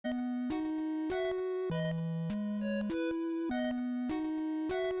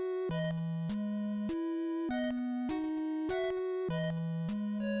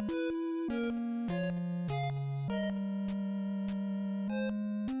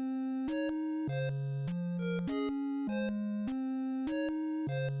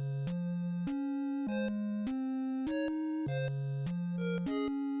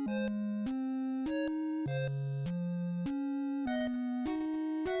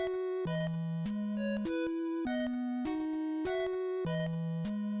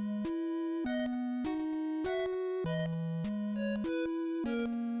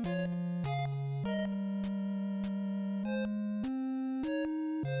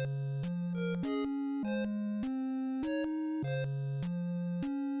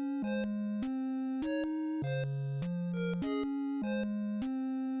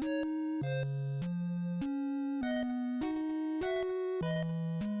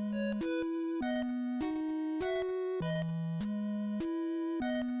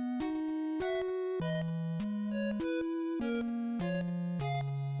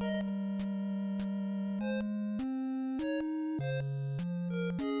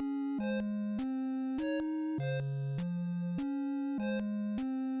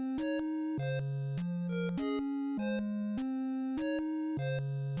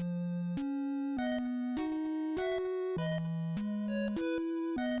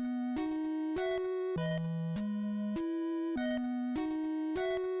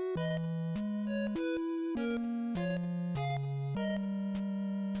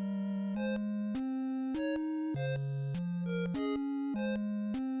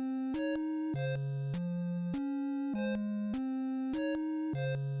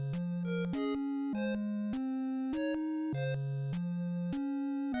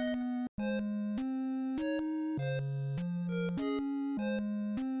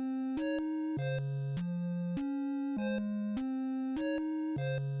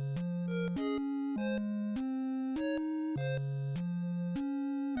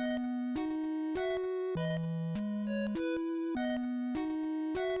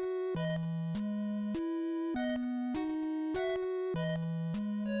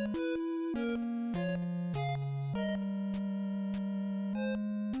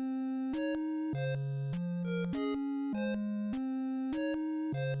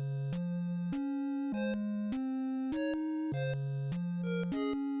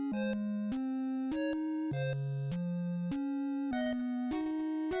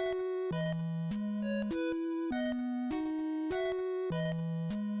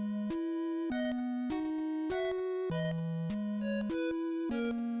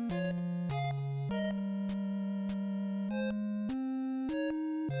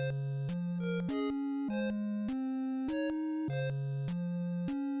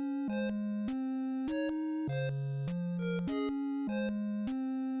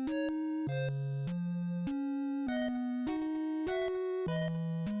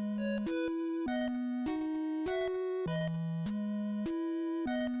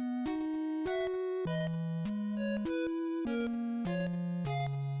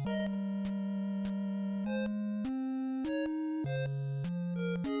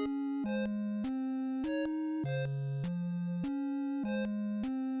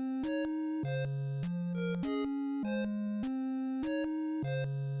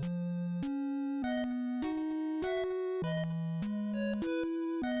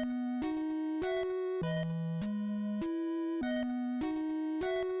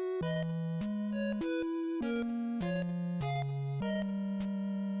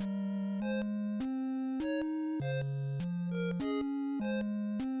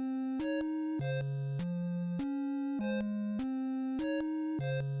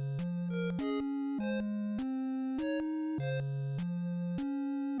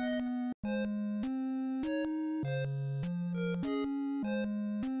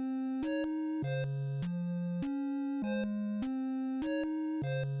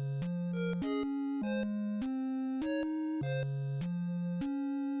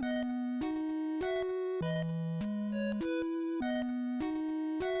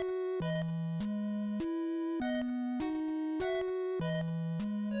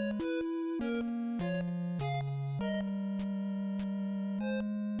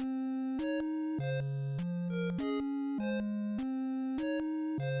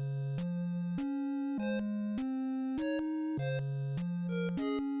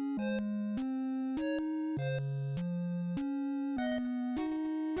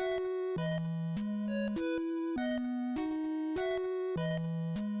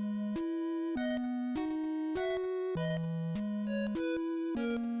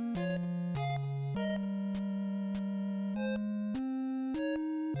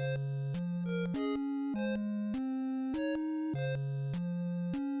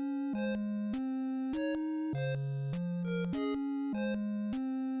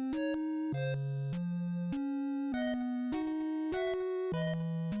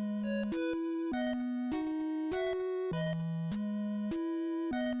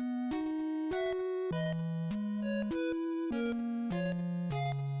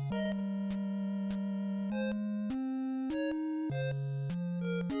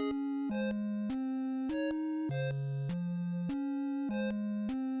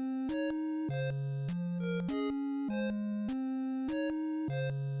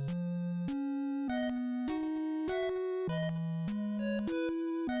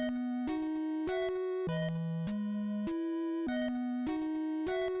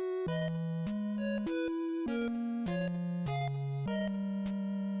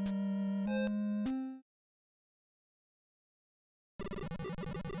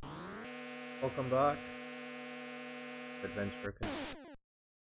Welcome back. Adventure continues.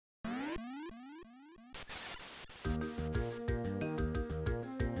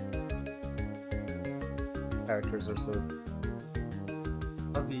 Characters are so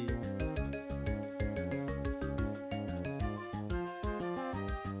fluffy.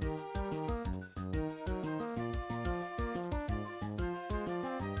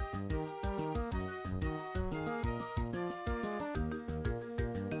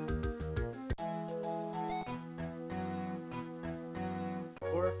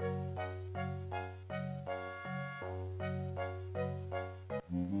 Or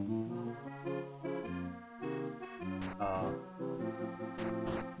uh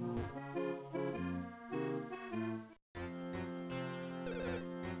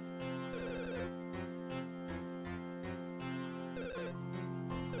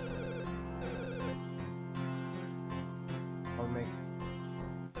I'll make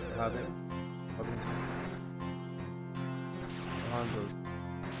having Hanzo's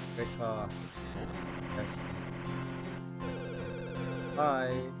Becca yes.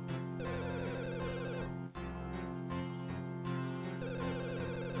 Bye.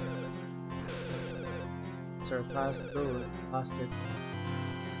 Surpass those plastic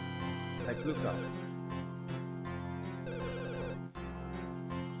like Luca.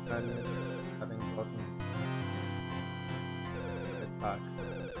 And having gotten it back.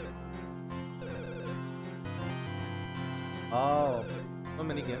 Oh, so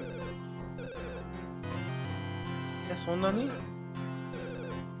many games. Yes, so many.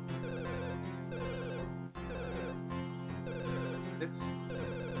 Six.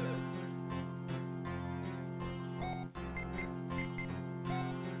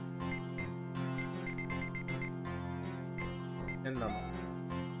 In them.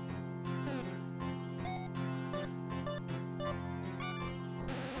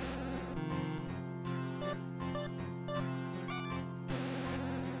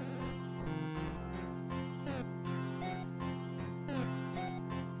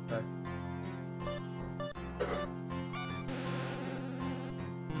 Okay.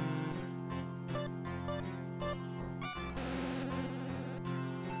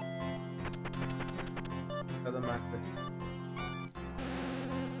 Got the max it.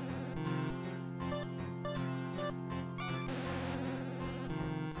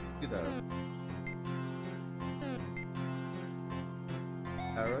 Do that.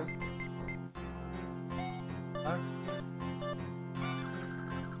 Arrows. Back.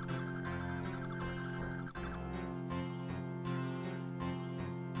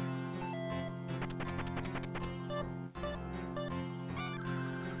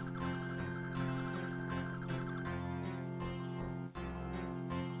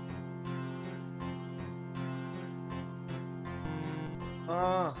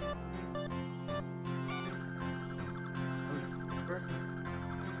 Ah.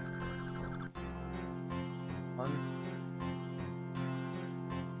 One.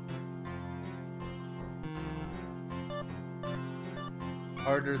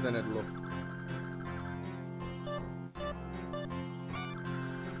 Harder than it looked.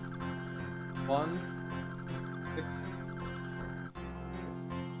 One. Six. Yes.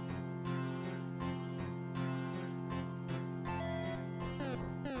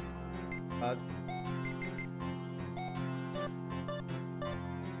 Bad.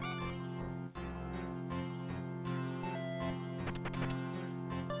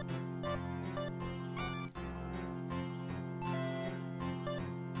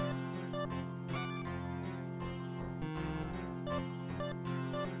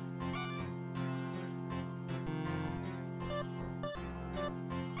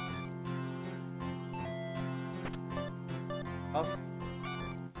 Up.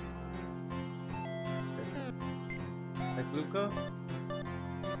 Okay. Like Luca.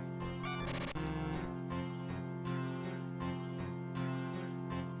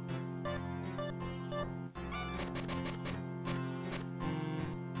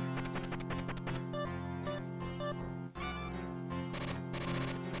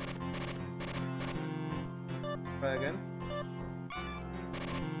 Try again.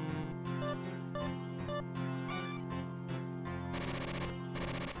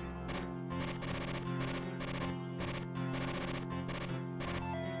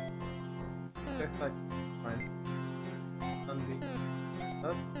 That's like fine. Undo.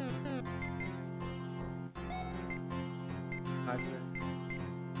 Up. Magnet.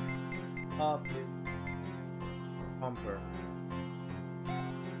 Up. Bumper.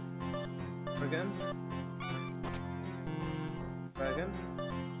 Again. Try again.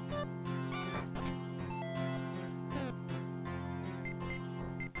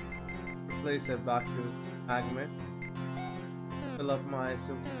 place it back to Agmet. Fill up my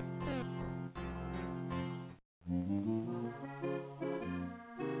soup.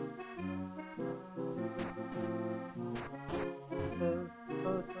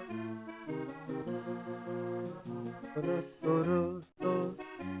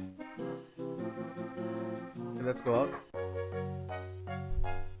 Let's go out.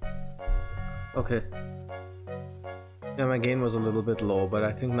 Okay. Yeah, my gain was a little bit low, but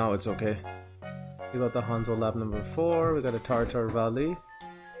I think now it's okay. We got the Hanzo Lab number 4, we got a Tartar Valley.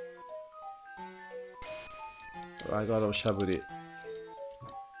 I got Oshaburi.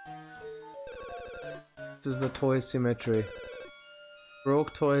 This is the toy symmetry.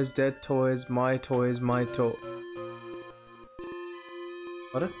 Broke toys, dead toys, my to...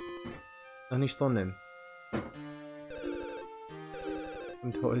 What? Nani shitonnen?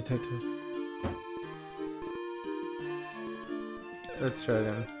 Toys, dead toys. Let's try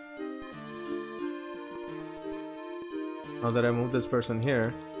again. Now that I moved this person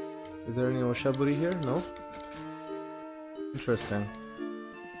here, is there any Oshaburi here? No? Interesting.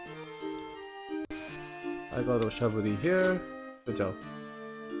 I got Oshaburi here. Good job.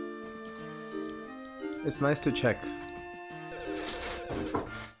 It's nice to check.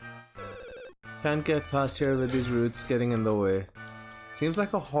 Can't get past here with these roots getting in the way. Seems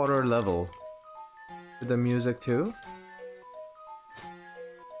like a horror level. With the music too.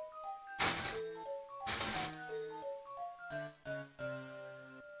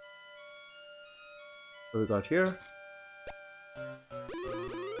 What we got here?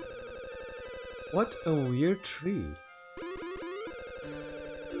 What a weird tree.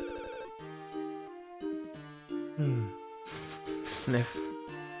 Sniff.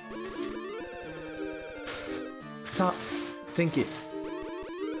 Stinky.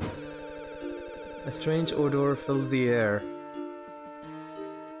 A strange odor fills the air.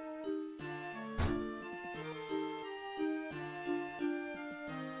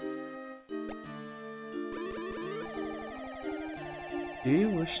 Do you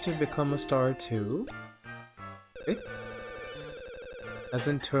wish to become a star too? Eh? As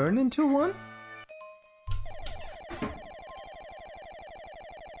in turn into one?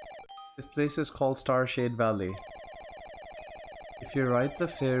 This place is called Starshade Valley. If you ride the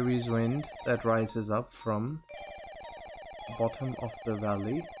fairy's wind that rises up from the bottom of the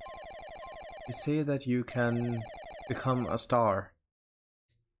valley, they say that you can become a star.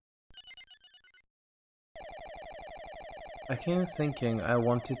 I came thinking I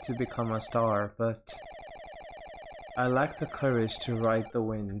wanted to become a star, but I lack the courage to ride the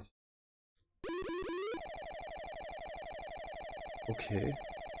wind. Okay.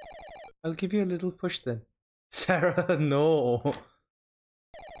 I'll give you a little push then. Sarah, no.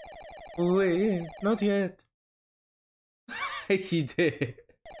 Wait, not yet. He did.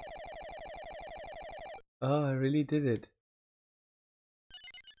 Oh, I really did it.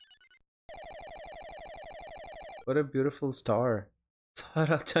 What a beautiful star.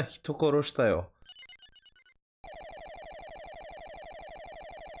 Sarah-chan, hito koroshita yo.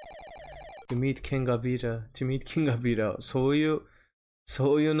 To meet King Abira. To meet King Abira. そう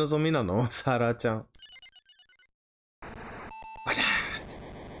いう望みなのサラちゃん。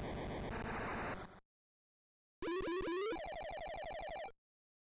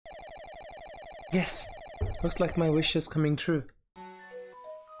Yes! Looks like my wish is coming true.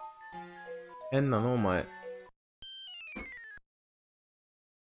 変なのお前。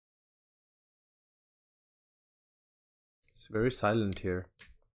It's very silent here.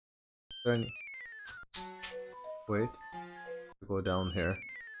 Is there any... Wait. Go down here.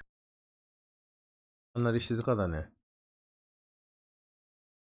 かなり静かだね。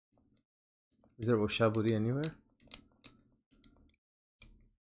Is there Oshaburi anywhere?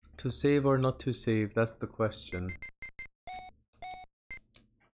 To save or not to save, that's the question.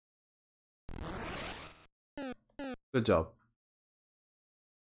 Good job.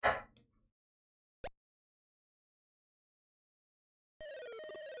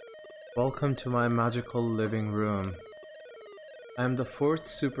 Welcome to my magical living room. I am the 4th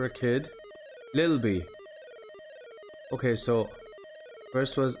super kid, Lil B. Okay, so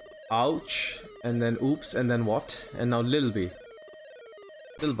first was ouch, and then oops, and then what? And now Lil B.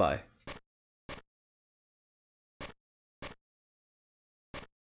 Lil Bi.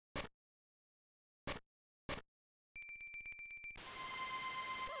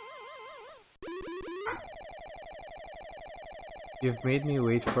 You've made me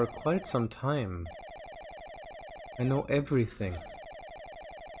wait for quite some time. I know everything.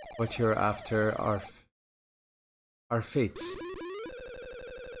 What you're after are fates.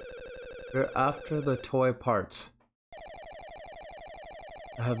 You're after the toy parts.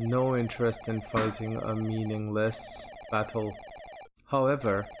 I have no interest in fighting a meaningless battle.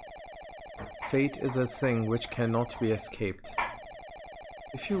 However, fate is a thing which cannot be escaped.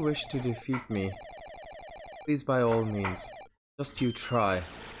 If you wish to defeat me, please by all means, just you try.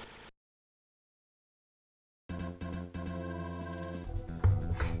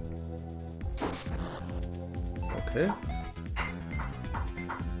 Okay.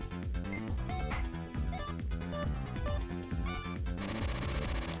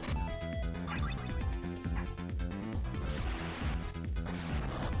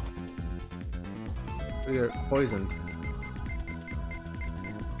 We are poisoned.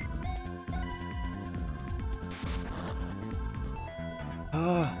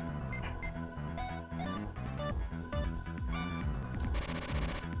 Ah.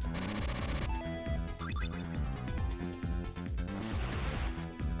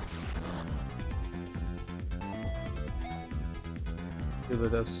 Give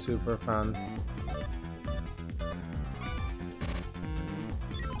it a super fan.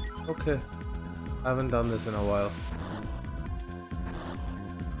 Okay. I haven't done this in a while.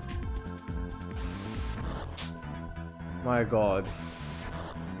 My god.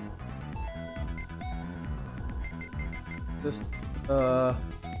 Just,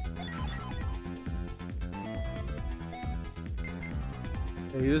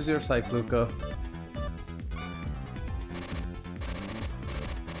 use your Cycluca.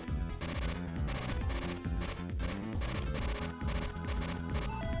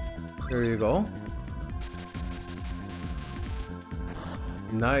 There you go.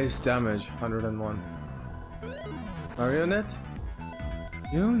 Nice damage, 101. Marionette?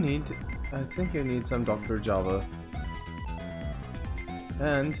 You need... I think you need some Dr. Java.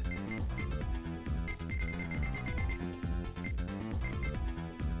 And...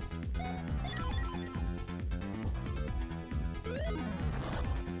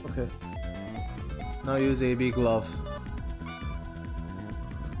 okay. Now use AB Glove.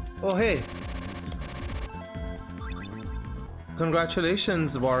 Oh hey!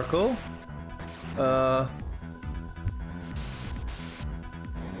 Congratulations, Warco.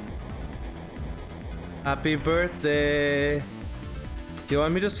 Happy birthday! You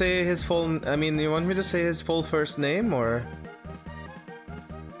want me to say his full... I mean, you want me to say his full first name, or...?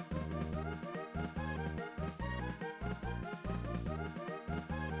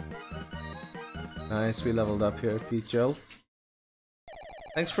 Nice, we leveled up here, Pete Joe.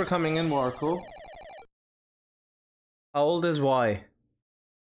 Thanks for coming in, Warco. How old is Y?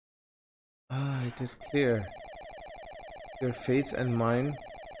 Ah, it is clear. Your fates and mine,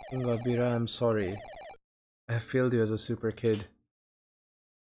 Ingabira, I'm sorry. I have failed you as a super kid.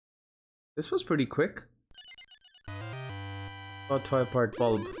 This was pretty quick. Got toy part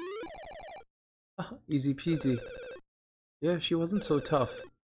bulb. Ah, easy peasy. Yeah, she wasn't so tough.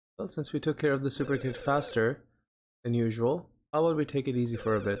 Well, since we took care of the super kid faster than usual, how about we take it easy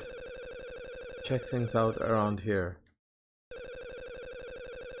for a bit? Check things out around here.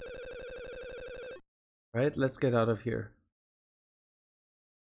 Right, let's get out of here.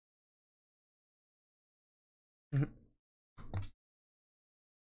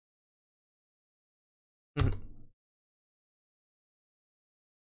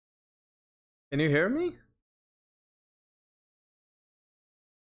 Can you hear me?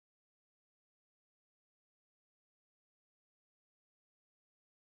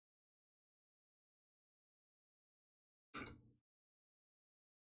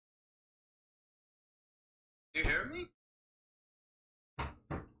 Can you hear me?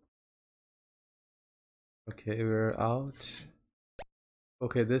 Okay, we're out.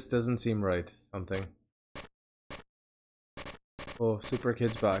 Okay, this doesn't seem right. Something. Oh, Super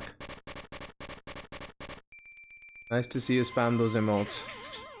Kid's back. Nice to see you spam those emotes.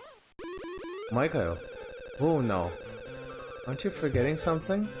 Michael. Oh no. Aren't you forgetting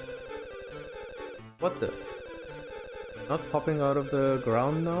something? What the? Not popping out of the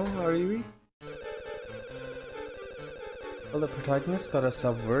ground now, are you? Well, the protagonist gotta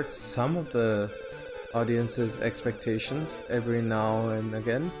subvert some of the audience's expectations every now and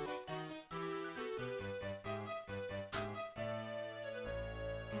again.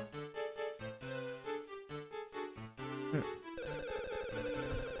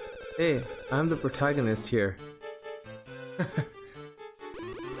 Hey, I'm the protagonist here.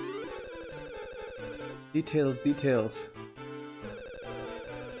 Details, details.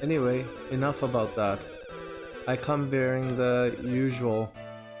 Anyway, enough about that. I come bearing the usual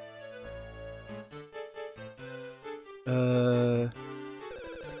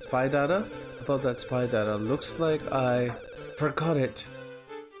spy data? About that spy data. Looks like I forgot it.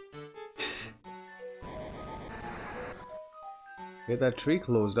 Okay, that tree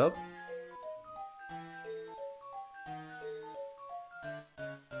closed up.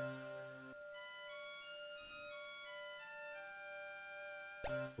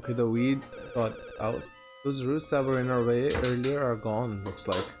 Okay, the weed got out. Those roots that were in our way earlier are gone, looks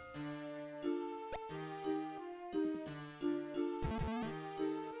like.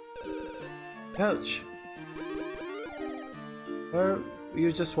 Ouch! Or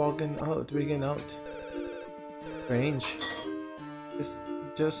you're just walking out, rigging out. Strange.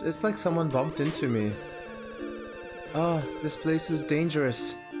 It's like someone bumped into me. Ah, this place is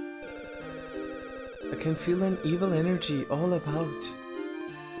dangerous. I can feel an evil energy all about.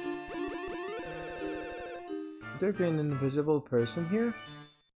 Could there be an invisible person here?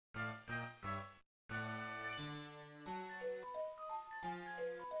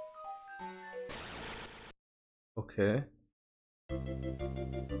 Okay.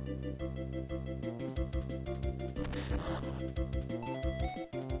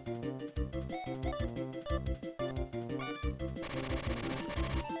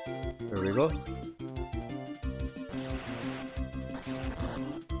 There we go.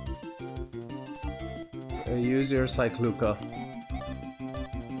 Use your Cycluca.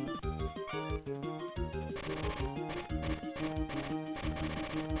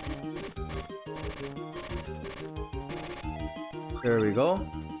 There we go.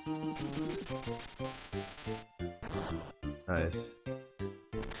 Nice.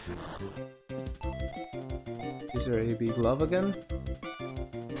 Is your AB glove again?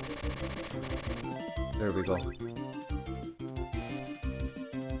 There we go.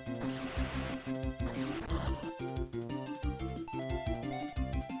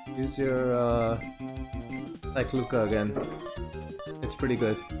 Use your Cycluca again. It's pretty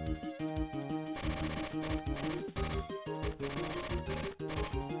good.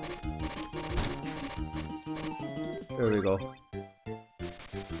 There we go.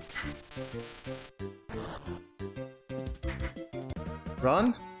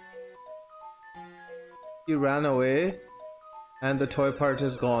 Run? He ran away and the toy part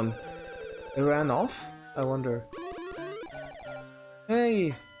is gone. It ran off? I wonder.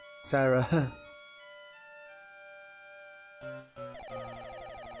 Hey, Sarah.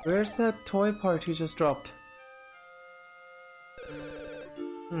 Where's that toy part you just dropped?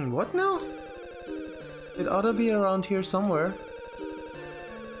 What now? It ought to be around here somewhere.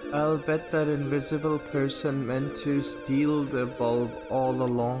 I'll bet that invisible person meant to steal the bulb all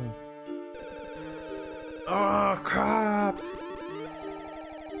along. Oh crap!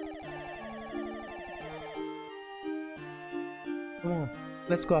 Come on,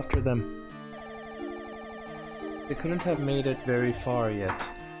 let's go after them. They couldn't have made it very far yet.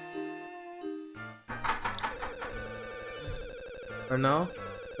 For now,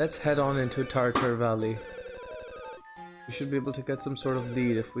 let's head on into Tartar Valley. We should be able to get some sort of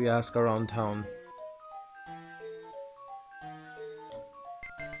lead if we ask around town.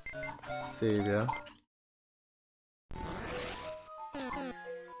 Save, yeah.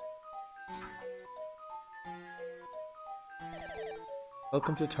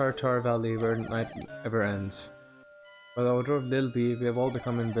 Welcome to Tartar Valley, where night never ends. By the order of Lilby, we have all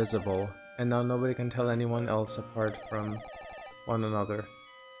become invisible, and now nobody can tell anyone else apart from one another.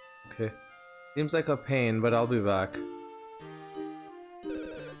 Okay. Seems like a pain, but I'll be back.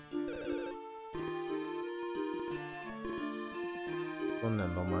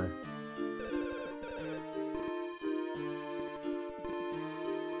 Never mind.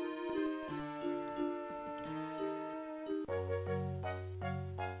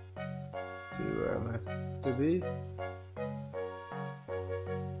 See where I'm at to be.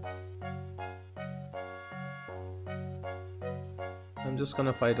 I'm just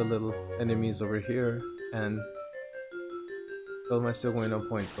gonna fight a little enemies over here and kill my Seguino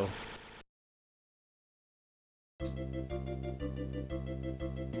point though.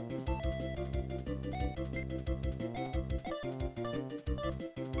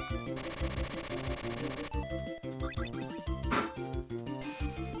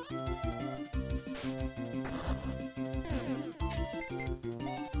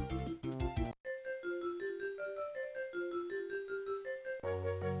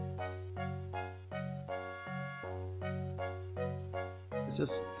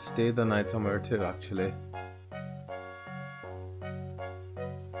 Just stay the night somewhere too, actually.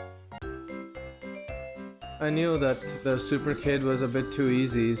 I knew that the Super Kid was a bit too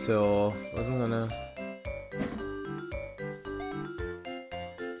easy, so I wasn't gonna...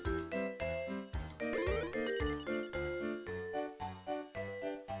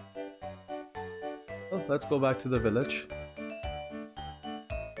 Oh, let's go back to the village.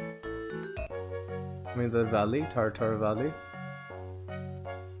 I mean the valley, Tartar Valley.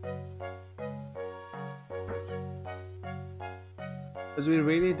 Because we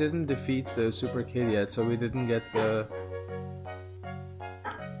really didn't defeat the Super Kid yet, so we didn't get the...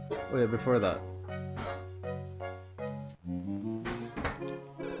 Oh yeah, before that.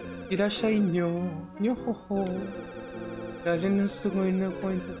 Irashainyo, nyohoho. Garin sugoi no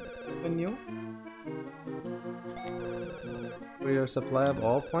point of For your supply of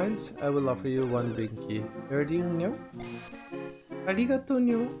all points, I will offer you one big key. Heard you, nyo? Arigato,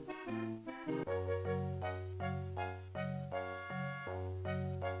 nyo.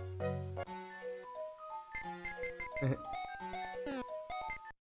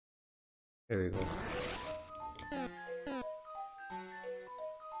 Here we go.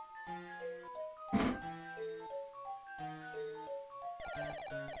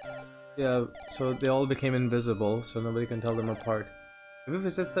 Yeah, so they all became invisible, so nobody can tell them apart. If you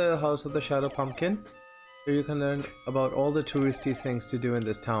visit the House of the Shadow Pumpkin, here you can learn about all the touristy things to do in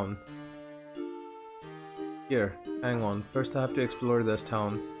this town. Here, hang on, first I have to explore this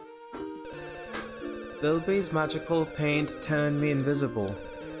town. Lilby's magical paint turned me invisible.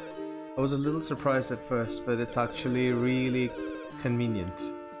 I was a little surprised at first, but it's actually really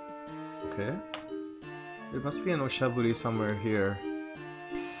convenient. Okay. There must be an Oshaburi somewhere here.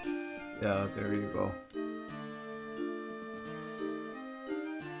 Yeah, there you go.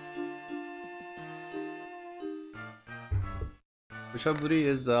 Oshaburi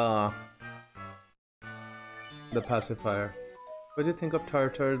is the pacifier. What do you think of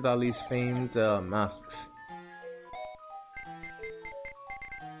Tartar Valley's famed masks?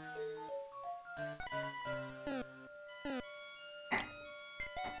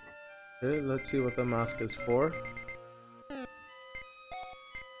 Okay, let's see what the mask is for.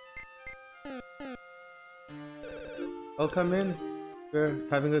 I'll come in. We're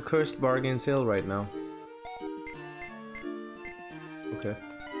having a cursed bargain sale right now. Okay.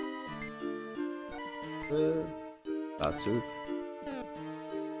 That suit.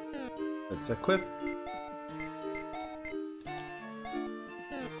 Let's equip.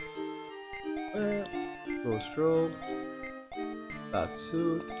 Ghost robe. That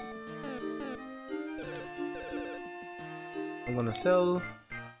suit. I'm gonna sell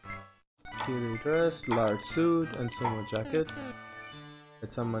scaly dress, large suit, and sumo jacket.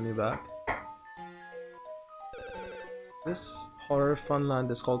 Get some money back. This horror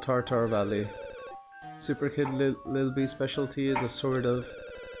funland is called Tartar Valley. Super Kid Lilby's specialty is a sort of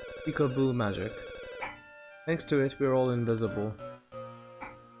peekaboo magic. Thanks to it, we're all invisible.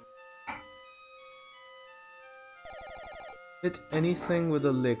 Hit anything with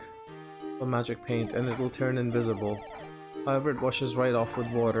a lick of magic paint and it'll turn invisible. However, it washes right off with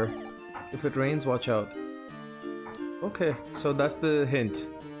water. If it rains, watch out. Okay, so that's the hint.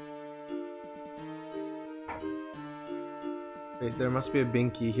 Wait, there must be a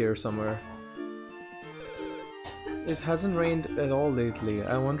binky here somewhere. It hasn't rained at all lately.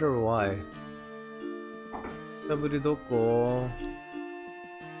 I wonder why. Taburidoko.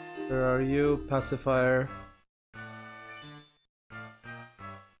 Where are you, pacifier?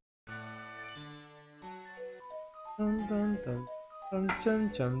 Dun dun dun. Chum chum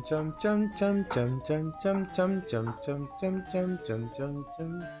chum chum chum chum chum chum chum chum chum chum chum chum chum chum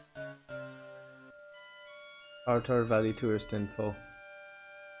chum. Tartar Valley tourist info.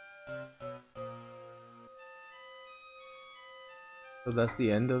 So that's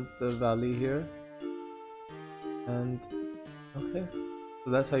the end of the valley here. And okay.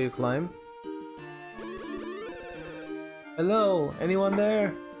 So that's how you climb. Hello, anyone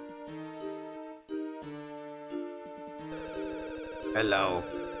there? Hello,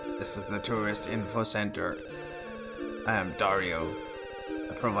 this is the Tourist Info Center. I am Dario.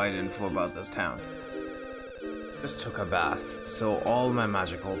 I provide info about this town. Just took a bath, so all my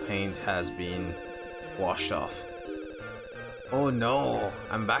magical paint has been washed off. Oh no,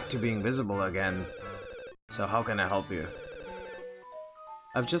 I'm back to being visible again. So how can I help you?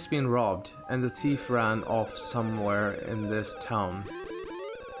 I've just been robbed, and the thief ran off somewhere in this town.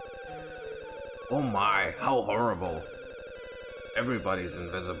 Oh my, how horrible. Everybody's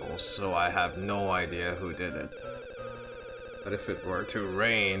invisible, so I have no idea who did it. But if it were to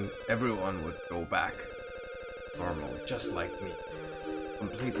rain, everyone would go back normal, just like me.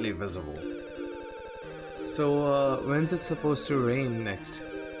 Completely visible. So, when's it supposed to rain next?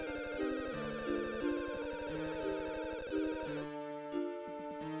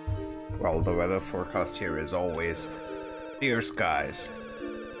 Well, the weather forecast here is always clear skies.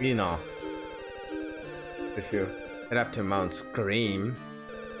 You know, if you head up to Mount Scream,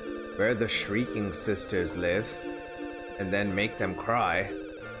 where the Shrieking Sisters live, and then make them cry,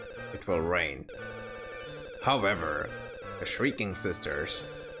 it will rain. However, the Shrieking Sisters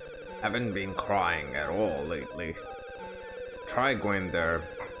haven't been crying at all lately. try going there,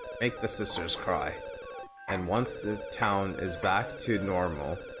 make the sisters cry, and once the town is back to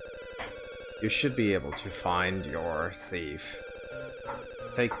normal, you should be able to find your thief.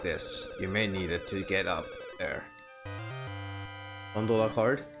 Take this, you may need it to get up there. Gondola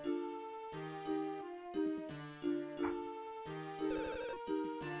card?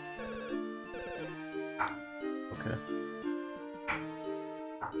 Okay.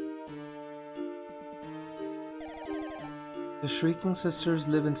 The Shrieking Sisters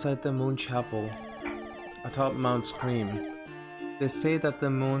live inside the Moon Chapel, atop Mount Scream. They say that the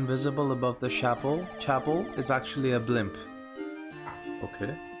moon visible above the chapel is actually a blimp.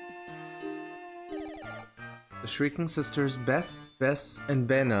 Okay. The Shrieking Sisters Beth, Bess, and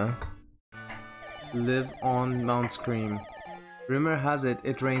Benna live on Mount Scream. Rumor has it,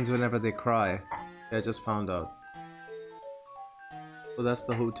 it rains whenever they cry. I just found out. So that's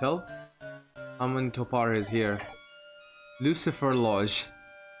the hotel. Amun Topar is here. Lucifer Lodge.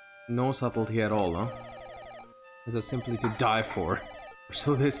 No subtlety at all, huh? Is it simply to die for? Or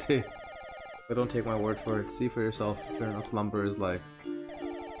so they say. But don't take my word for it. See for yourself. Eternal Slumber is like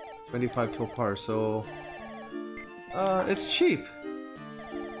 25 Topar, so it's cheap.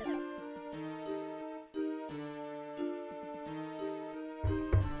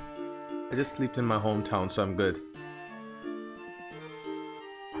 I just slept in my hometown, so I'm good.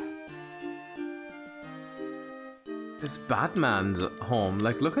 It's Batman's home.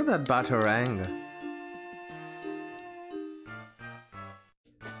 Like, look at that Batarang.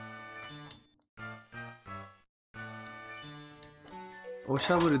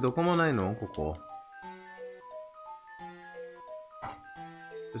 Oshaburi, dokomo nai no, koko?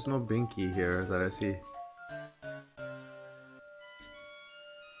 There's no Binky here that I see.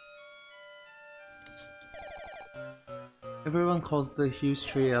 Everyone calls the huge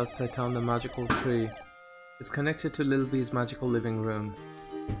tree outside town the magical tree. It's connected to Little Bee's magical living room.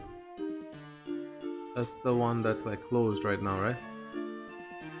 That's the one that's like closed right now, right?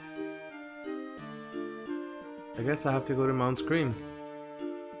 I guess I have to go to Mount Scream.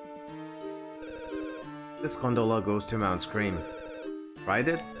 This gondola goes to Mount Scream. Ride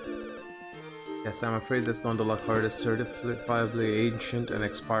it? Yes, I'm afraid this gondola card is certifiably ancient and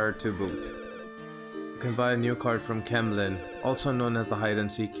expired to boot. You can buy a new card from Kemlin, also known as the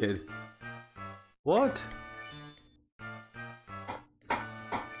hide-and-seek kid. What?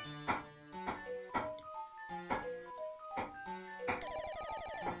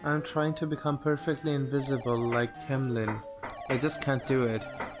 I'm trying to become perfectly invisible like Kemlin. I just can't do it.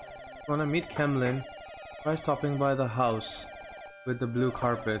 When I meet Kemlin, try stopping by the house with the blue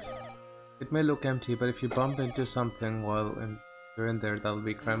carpet. It may look empty, but if you bump into something while you're in there, that'll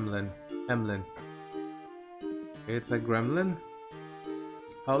be Kemlin. Okay, it's like Gremlin?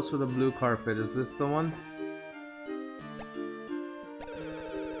 House with a blue carpet, is this the one?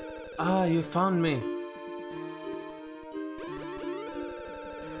 Ah, you found me!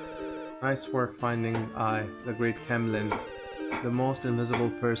 Nice work finding I, the great Kemlin, the most invisible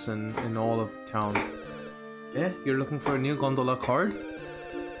person in all of town. Eh? You're looking for a new gondola card?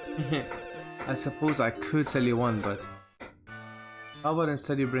 I suppose I could sell you one, but... How about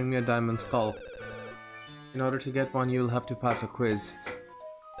instead you bring me a diamond skull? In order to get one, you'll have to pass a quiz.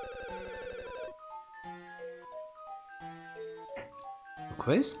 A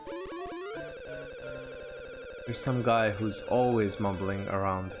quiz? There's some guy who's always mumbling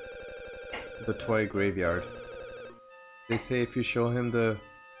around the toy graveyard. They say if you show him the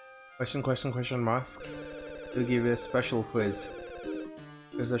question mask, he'll give you a special quiz.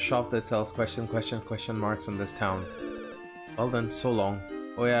 There's a shop that sells question marks in this town. Well then, so long.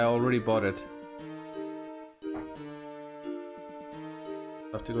 Oh yeah, I already bought it.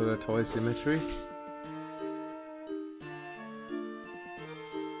 Have to go to Toy Symmetry.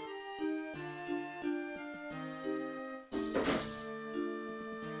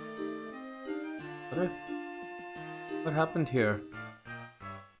 What happened here?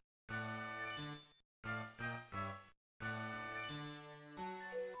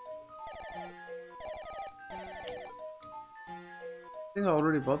 I think I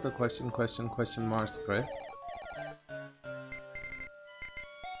already bought the question marks, right?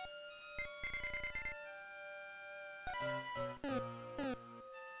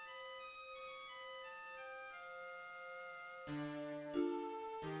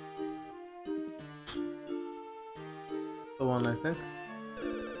 The one, I think.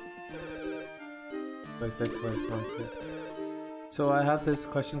 I said twice, one, two. So I have this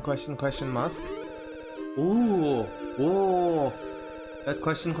question mask. Ooh, whoa! That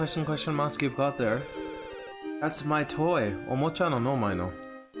question mask you've got there. That's my toy. Omocha no no mai no.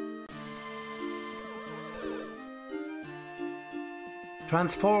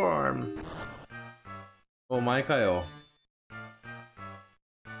 Transform! Oh, Maikayo.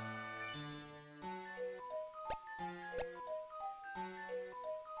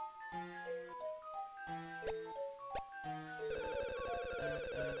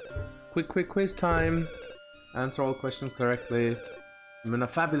 Quick quiz time. Answer all questions correctly. You win a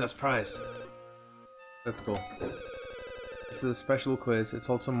fabulous prize. Let's go. This is a special quiz. It's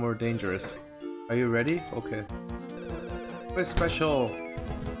also more dangerous. Are you ready? Okay. Quiz special.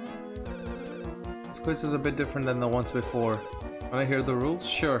 This quiz is a bit different than the ones before. Wanna hear the rules?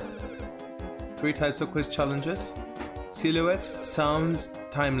 Sure. 3 types of quiz challenges. Silhouettes, sounds,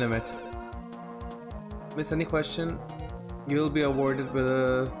 time limit. Miss any question, you'll be awarded with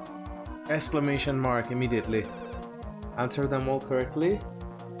a exclamation mark immediately. Answer them all correctly,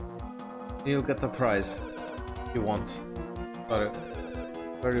 and you'll get the prize you want. Got it.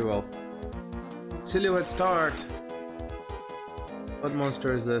 Very well. Silhouette start! What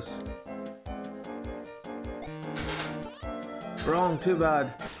monster is this? Wrong, too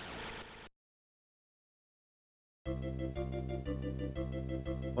bad.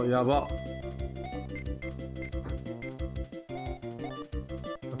 Oh, yaba.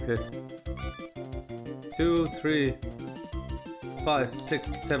 Okay. 2, 3, 5,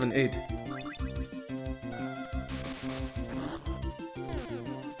 6, 7, 8.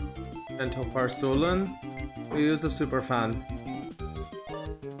 Pentopar stolen. We use the super fan.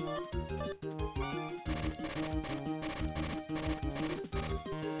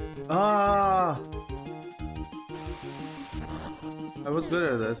 Ah! I was good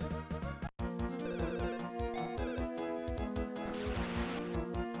at this.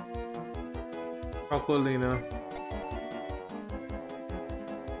 Chocolina.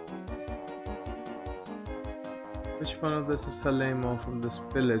 Which one of this is Salemo from this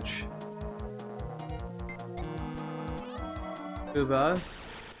village? Too bad.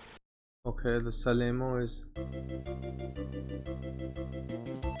 Okay, the Salemo is...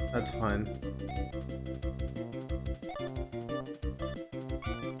 That's fine.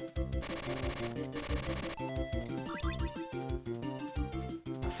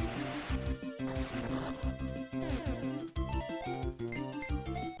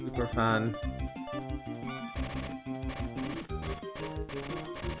 Super fan.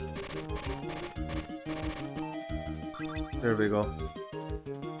 There we go.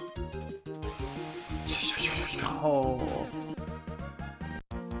 Oh.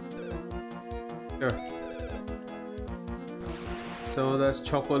 Sure. So that's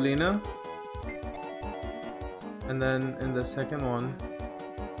Chocolina. And then in the second one,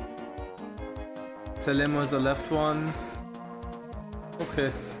 Salemo is the left one.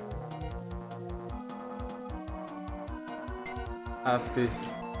 Okay. Happy.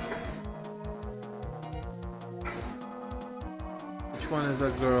 Which one is a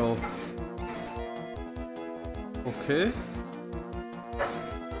girl? Okay.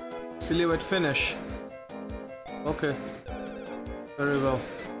 Silhouette finish. Okay. Very well.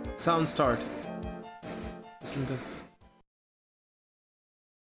 Sound start. Listen to...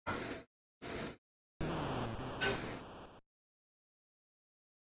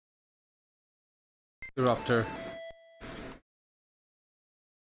 Eruptor.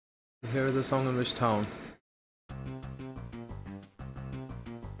 Hear the song in which town?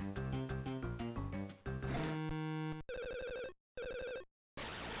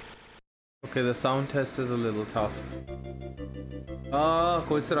 Okay, the sound test is a little tough. Ah,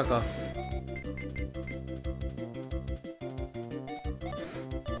 Koitsura-ka.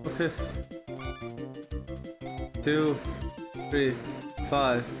 Okay. 2, 3,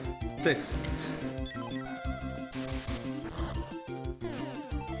 5, 6.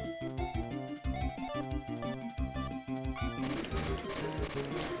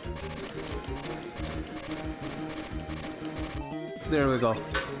 There we go.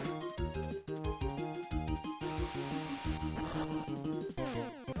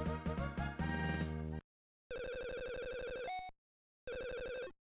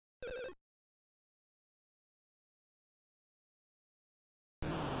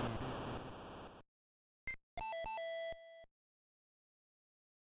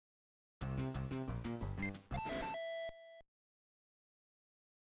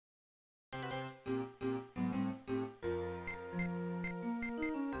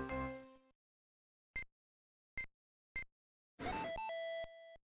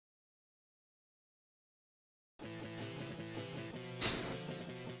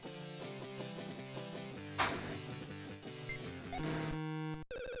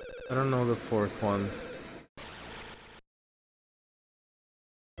 I don't know the fourth one.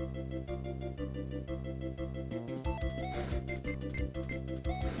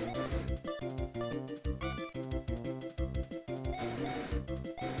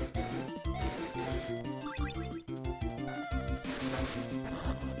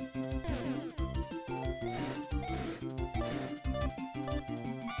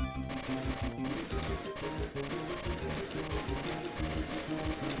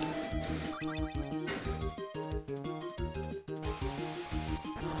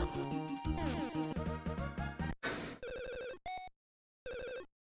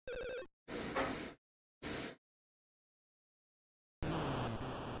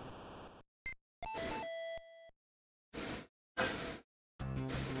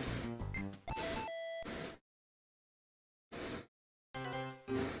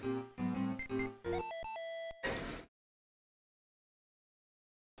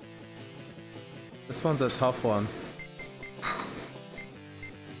 This one's a tough one.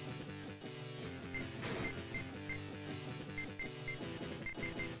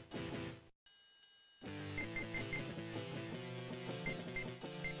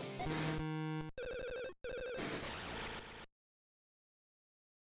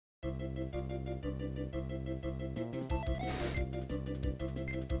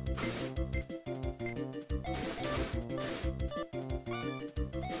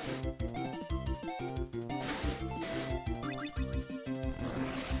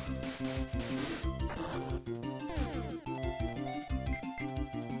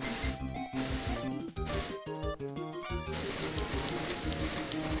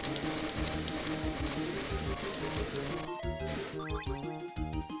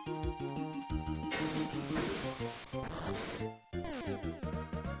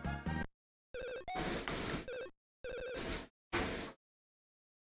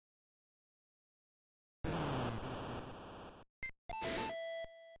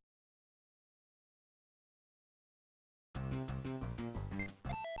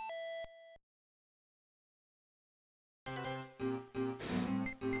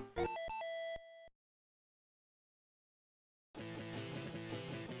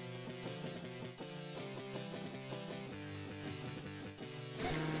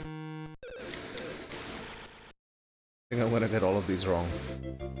 I think I'm gonna get all of these wrong.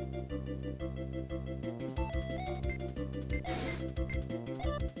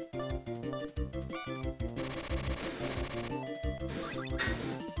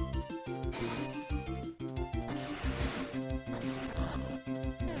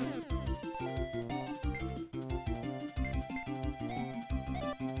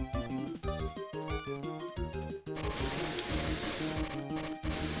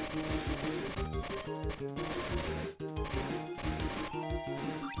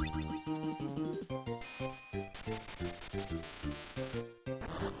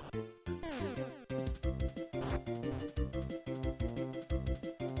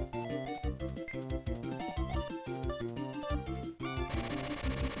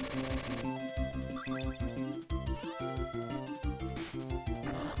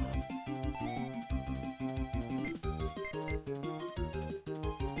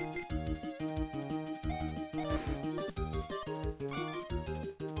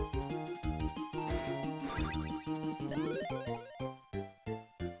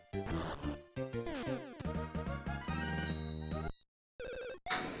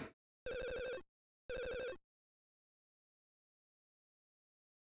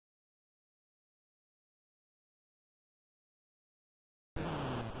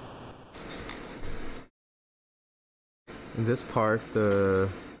 In this part, the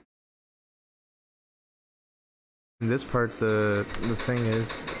thing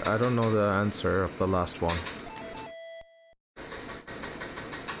is, I don't know the answer of the last one.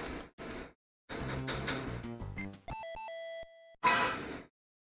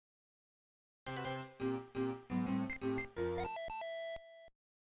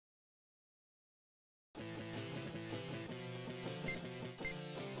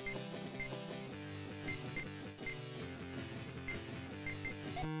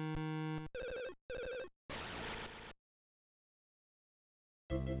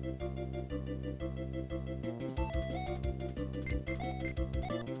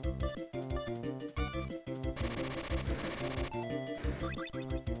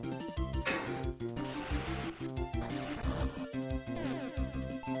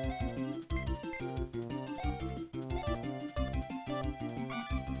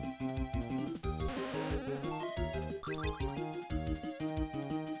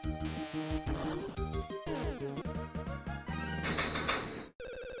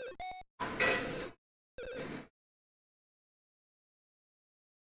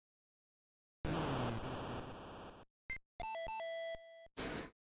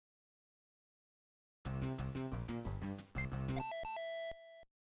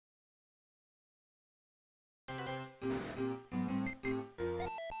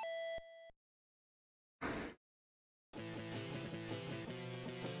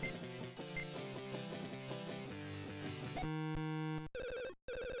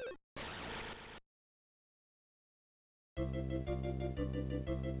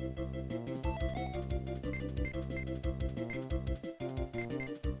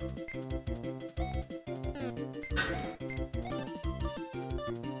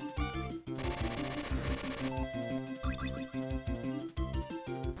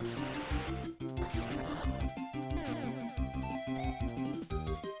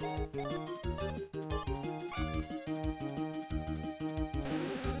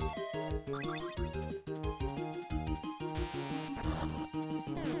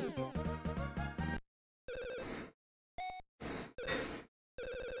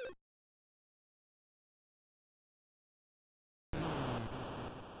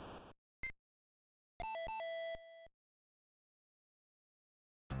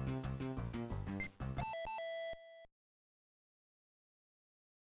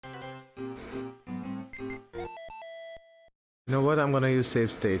 You know what? I'm gonna use save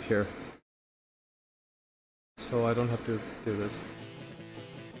state here. So I don't have to do this.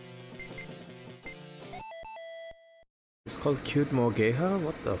 It's called Cute Mogeha?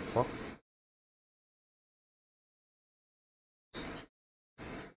 What the fuck?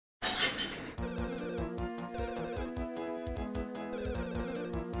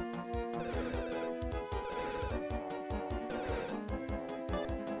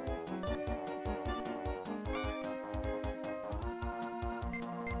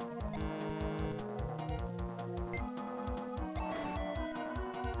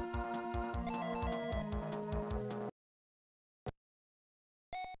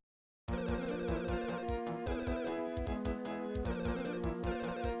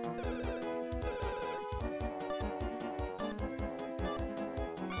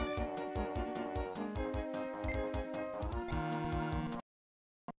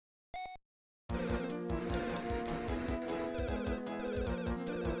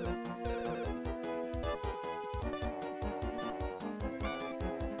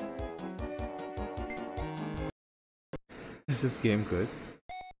 Is this game good?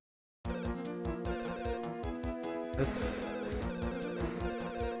 Let's...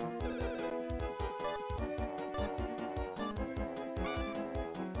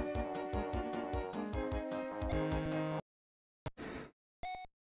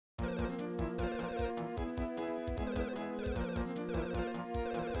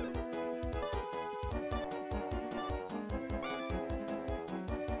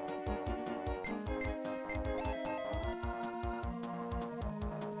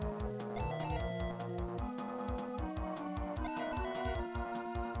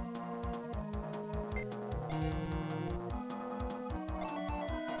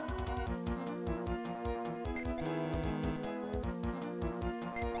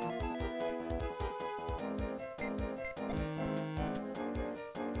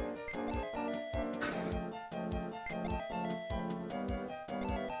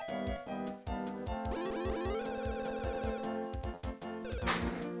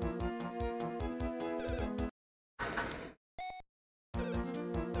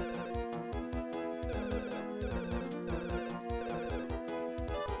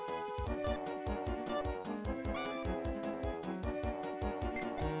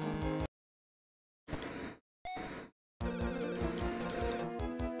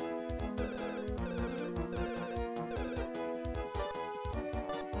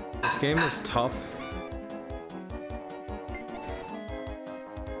 This game is tough.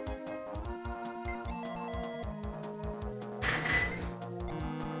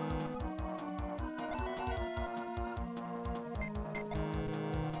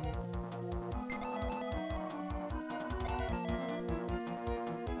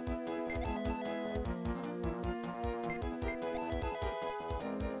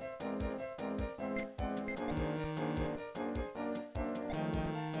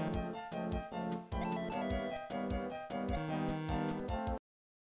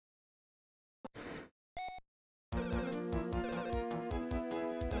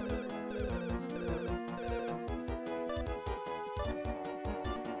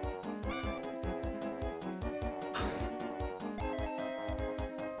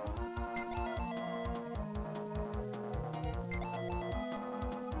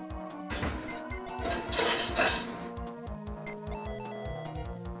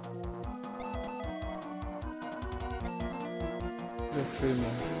 The 3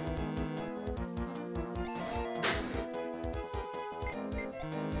 more.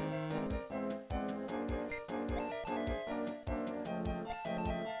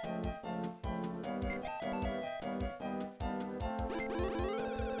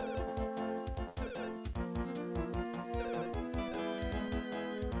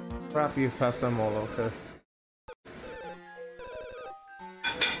 Crap, you passed them all, okay.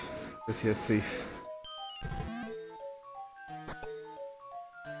 Is he a thief?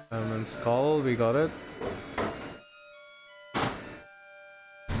 Diamond Skull, we got it.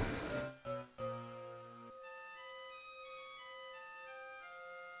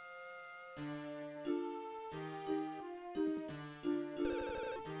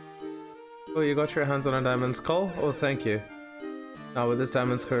 Oh, you got your hands on a Diamond Skull? Oh, thank you. Now with this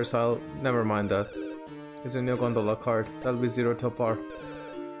Diamond's Curse, I'll... never mind that. It's a new Gondola card. That'll be 0 Topar.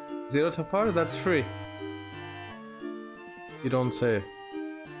 0 Topar? That's free. You don't say.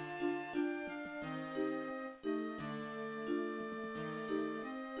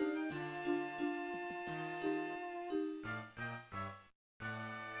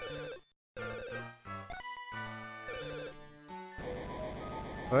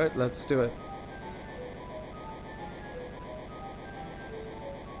 Alright, let's do it.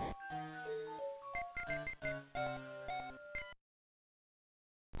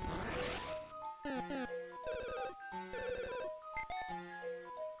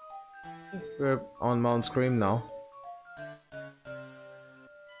 We're on Mount Scream now.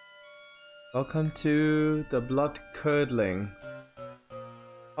 Welcome to the blood-curdling,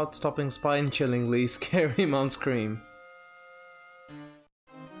 heart-stopping, spine-chillingly scary Mount Scream.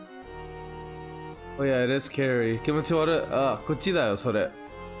 Oh yeah, it is scary. 気持ち悪い。あ、こっちだよ、それ。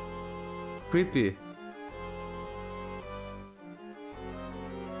Creepy.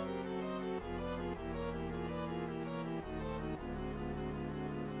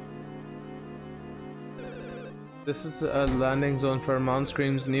 This is a landing zone for Mount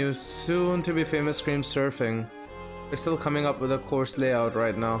Scream's new, soon-to-be famous Scream Surfing. They're still coming up with a course layout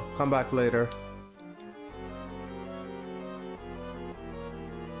right now. Come back later.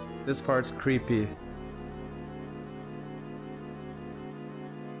 This part's creepy.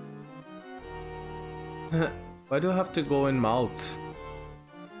 Why do I have to go in mouths?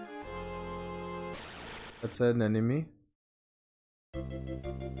 That's an enemy.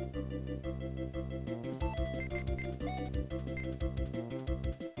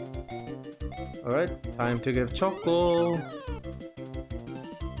 Alright, time to give Choco.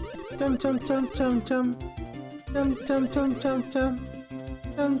 Chum chum chum chum chum. Chum chum chum chum chum.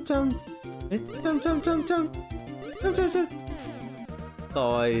 Chum chum. Chum chum chum chum. Chum chum chum.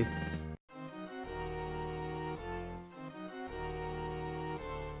 Kawaii.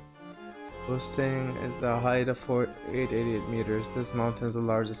 Boasting is a height of 888 meters. This mountain is the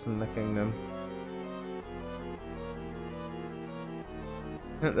largest in the kingdom.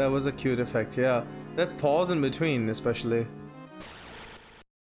 That was a cute effect, yeah. That pause in between, especially.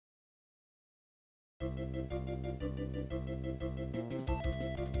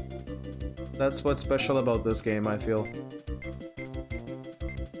 That's what's special about this game, I feel.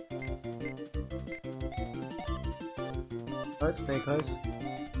 Alright, Snake Eyes.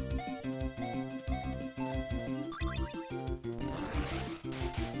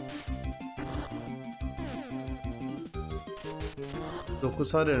 Doko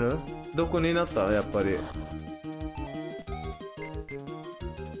sareru? Doko ni natta, yappari.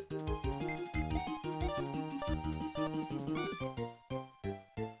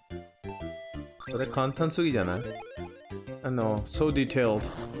 Kore kantan sugi janai? No, so detailed.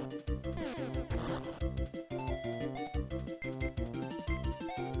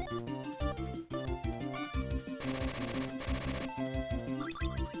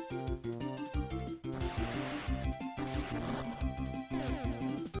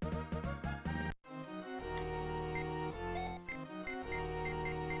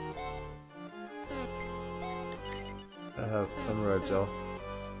 I have some red gel.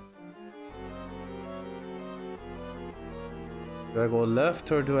 Do I go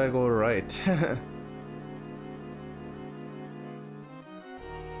left or do I go right?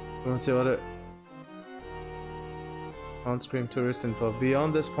 Mount Scream tourist info.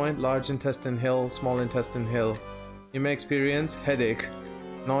 Beyond this point, large intestine hill, small intestine hill. You may experience headache,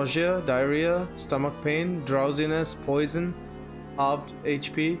 nausea, diarrhea, stomach pain, drowsiness, poison, halved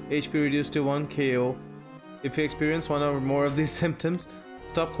HP, HP reduced to 1 KO. If you experience one or more of these symptoms,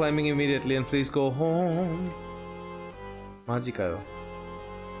 stop climbing immediately and please go home. Majikayo.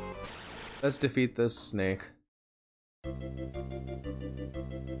 Let's defeat this snake.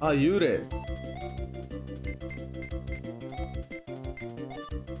 Ah, Yure.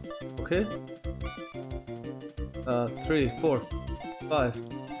 Okay. 3, 4, 5,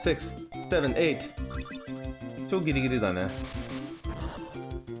 6, 7, 8. 超ギリギリだね。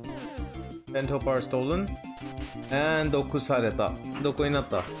Bento bar stolen. And Doku sareta. Doku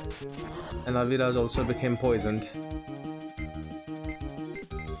inatta. And our village also became poisoned.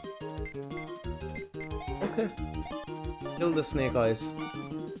 Okay. Kill the snake eyes.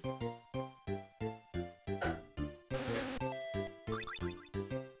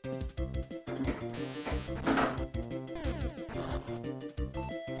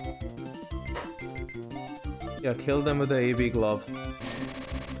 Yeah, kill them with the AB glove.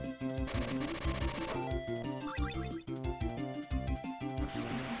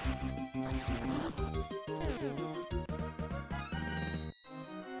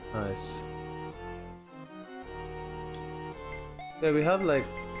 Nice. Yeah, we have like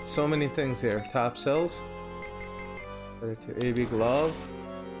so many things here. Tap cells. To AB glove.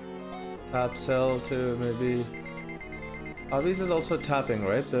 Tap cell to maybe. Obvious is also tapping,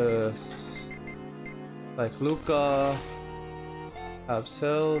 right? The like Luca. Tap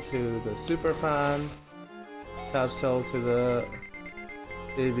cell to the super fan. Tap cell to the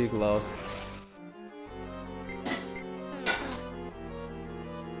AB glove.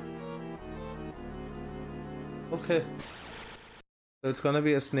 Okay. So it's gonna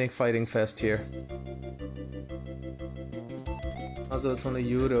be a snake fighting fest here. まずはその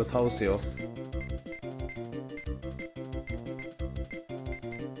幽霊を倒すよ。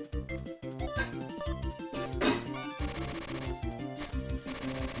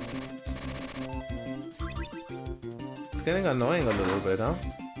It's getting annoying a little bit, huh?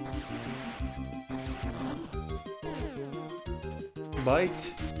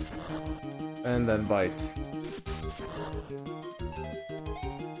 Bite. And then bite.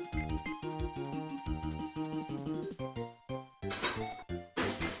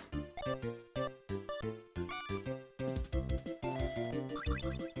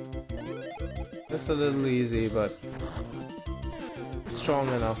 It's a little easy, but it's strong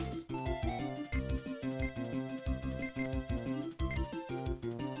enough.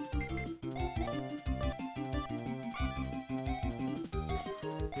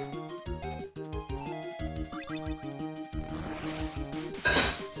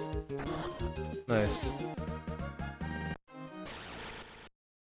 Nice.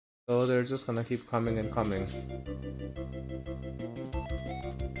 So they're just gonna keep coming and coming.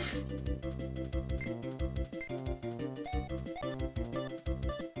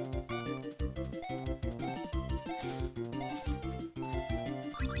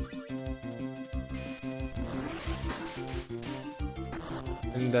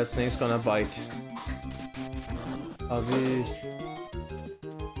 And that snake's gonna bite. Avi.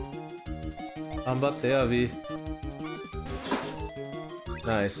 Gambatte, Avi.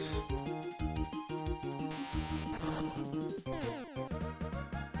 Nice.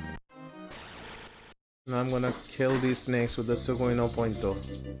 Now I'm gonna kill these snakes with the Sugoi no Pointo.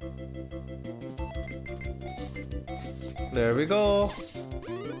 There we go.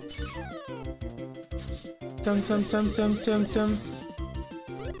 Tum tum tum tum tum tum.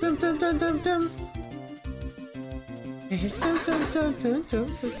 Tum tum tum tum tum. Tum tum tum tum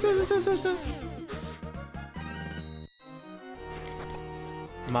tum tum tum tum tum.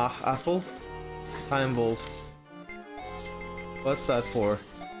 Mach apple. Time bolt. What's that for?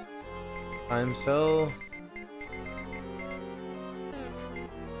 Time cell.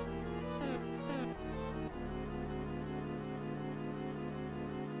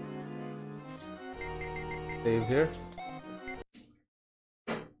 Save here.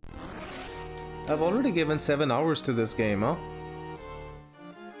 I've already given 7 hours to this game, huh?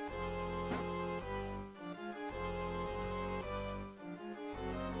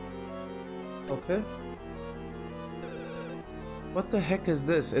 Okay. What the heck is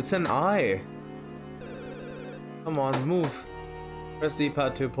this? It's an eye! Come on, move. Press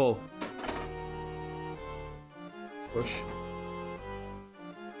D-pad to pull. Push.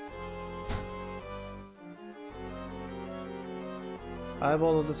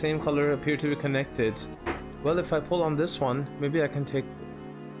 Eyeball of the same color appear to be connected. Well, if I pull on this one, maybe I can take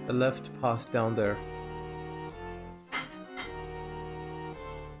the left path down there.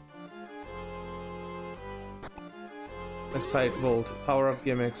 Excite Volt. Power up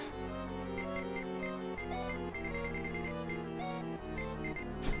gimmicks.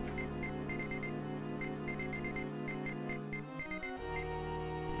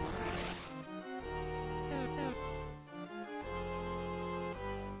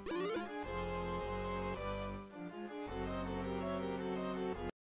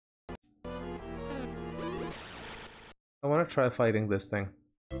 I want to try fighting this thing.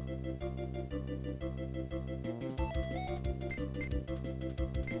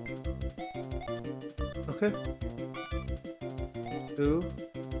 Okay. 2,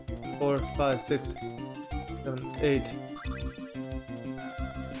 4, 5, 6, 7, 8.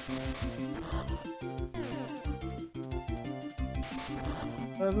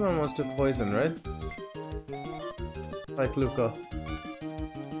 Everyone wants to poison, right? Like Luca.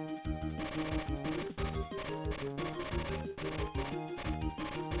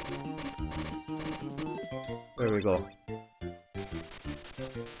 There we go.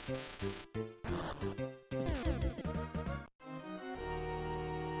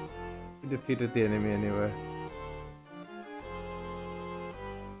 He defeated the enemy anyway.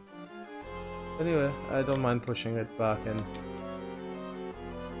 Anyway, I don't mind pushing it back in.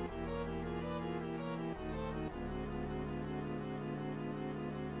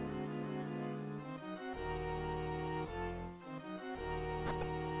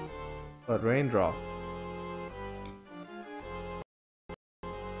 But raindrop.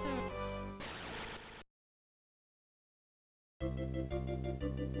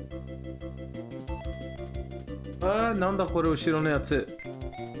 Ah, なんだこれ後ろのやつ。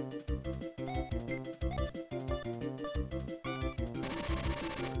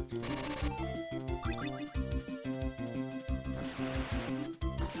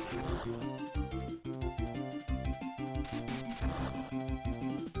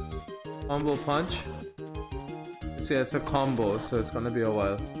Combo punch. See, it's a combo, so it's gonna be a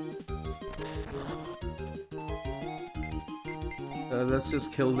while. Let's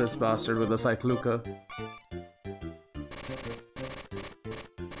just kill this bastard with a Cycluca.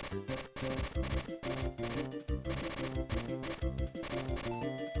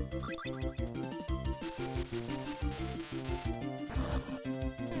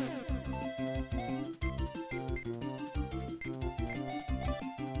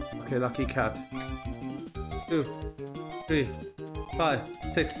 Okay, lucky cat. 2, 3, 5,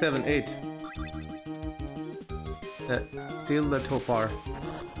 6, 7, 8. Steal the Topar.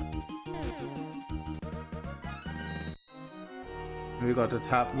 We got a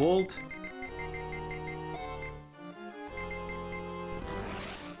tap volt.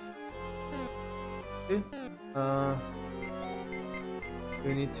 Okay.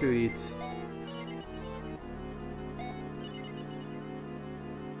 We need to eat.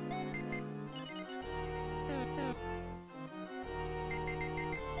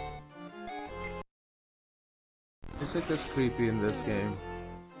 Music is creepy in this game.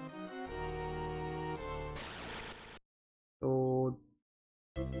 So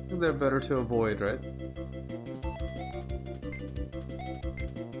I think they're better to avoid, right?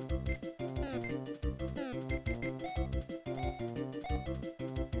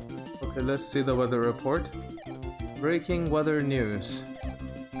 Okay, let's see the weather report. Breaking weather news.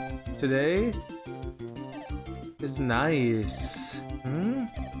 Today is nice.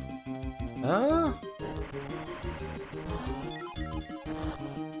 Ah?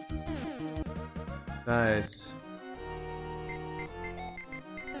 Nice.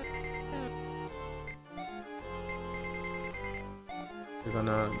 We're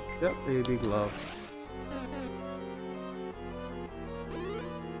gonna... Yep, baby glove.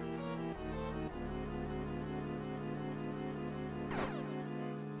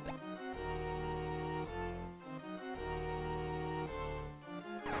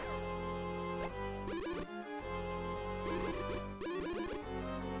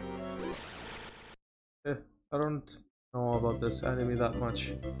 I don't know about this anime that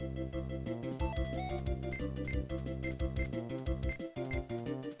much.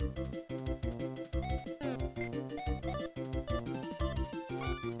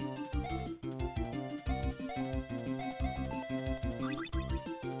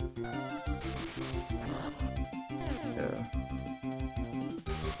 Yeah.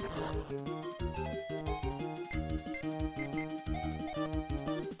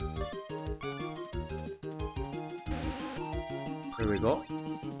 Here we go.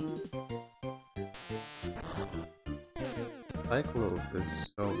 Cyclope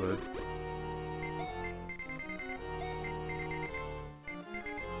is so good.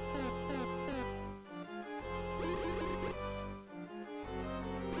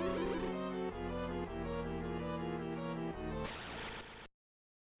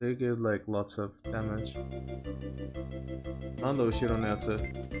 They give like lots of damage. なんだ後ろのやつ。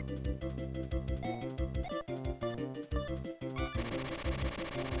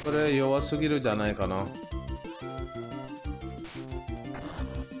これ弱すぎるじゃないかな。や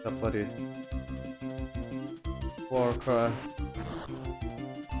っぱり。Warcry.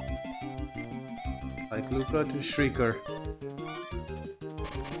 Like Luca to Shrieker.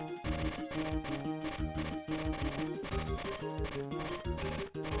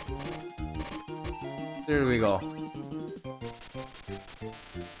 There we go.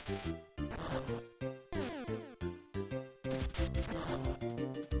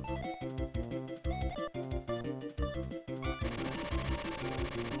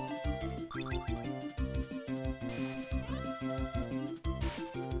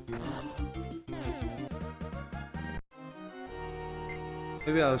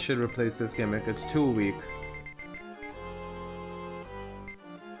 Maybe I should replace this gimmick, it's too weak.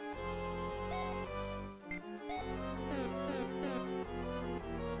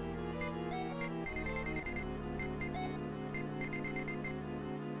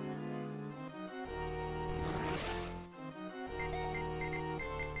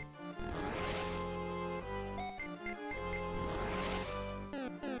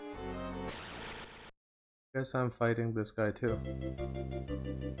 Guess I'm fighting this guy too.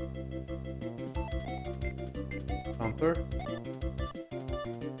 Counter.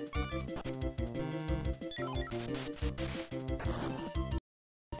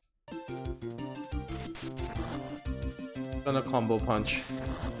 Gonna combo punch.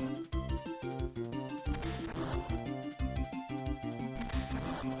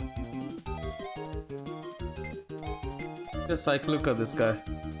 Just like look at this guy.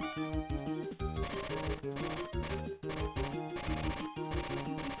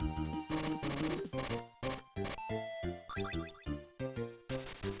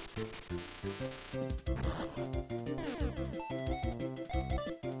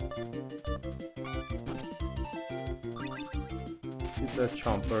 Eat that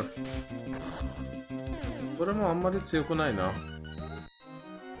chomper.これもあんまり強くないな。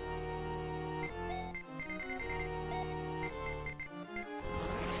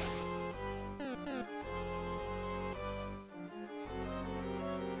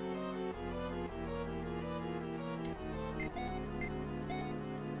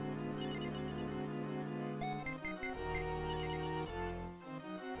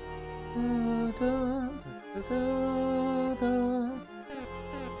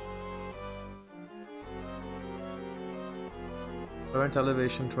Current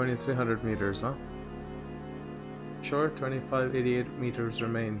elevation 2300 meters, huh? Sure, 2588 meters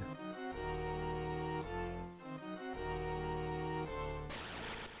remain.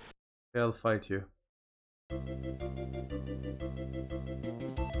 They'll fight you.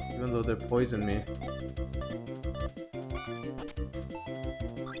 Even though they poison me.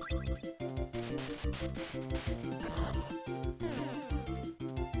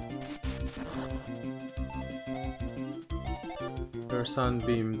 Or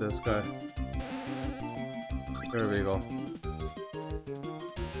sunbeam this guy. There we go.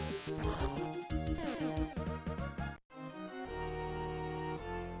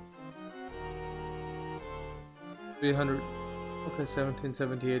 Okay,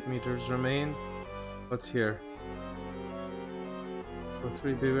 1778 meters remain. What's here? For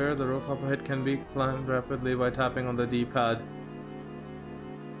 3, beware, the rope up ahead can be climbed rapidly by tapping on the D-pad.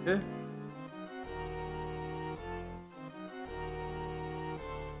 Okay.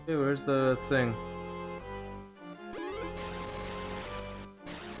 Okay, where's the thing?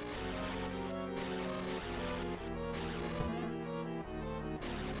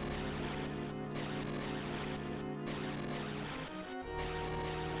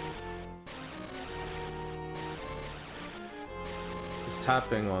 It's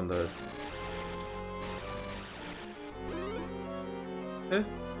tapping on the... Okay.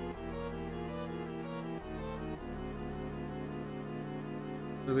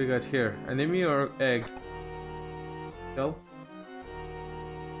 What do we got here? Enemy or egg? Go.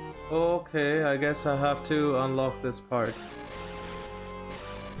 Okay, I guess I have to unlock this part.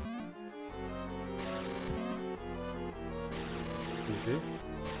 Easy.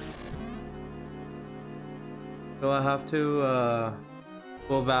 So I have to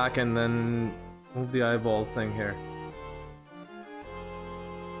go back and then move the eyeball thing here.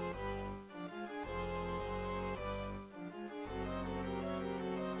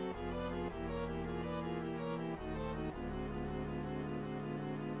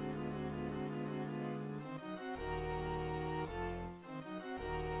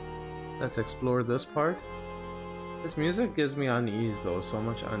 Let's explore this part. This music gives me unease though, so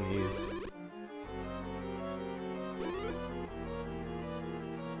much unease.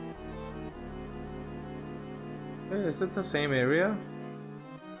 Hey, is it the same area?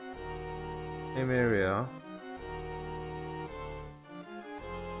 Same area.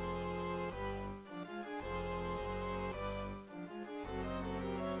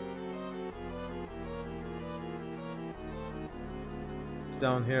 It's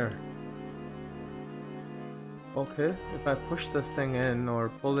down here. Okay, if I push this thing in or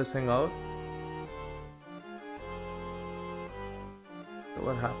pull this thing out,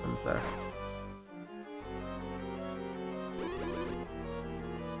 what happens there?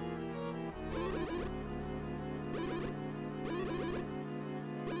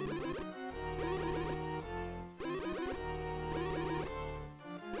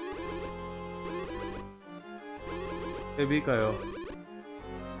 Ebikayo.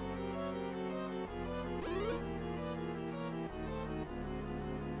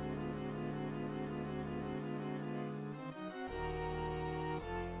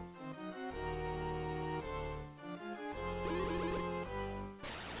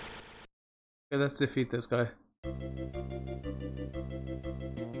 Okay, let's defeat this guy.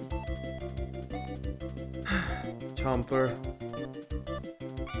 Chomper.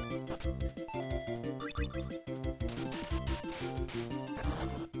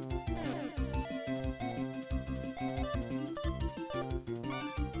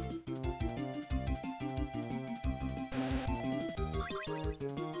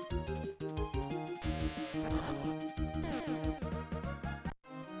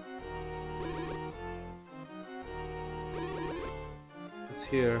 It's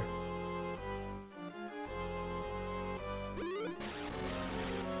here.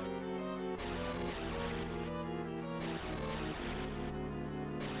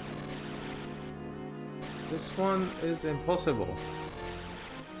 This one is impossible.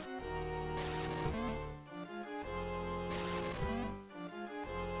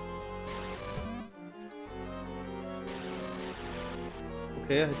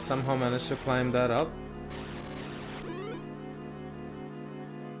 Okay, I somehow managed to climb that up.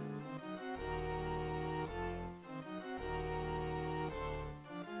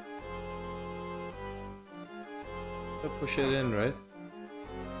 Push it in, right?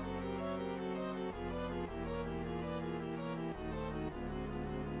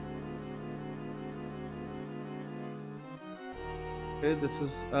 Okay, this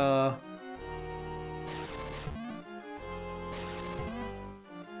is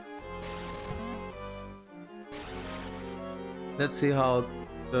let's see how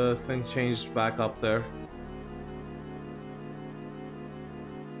the thing changed back up there.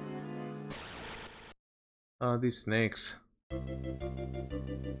 These snakes.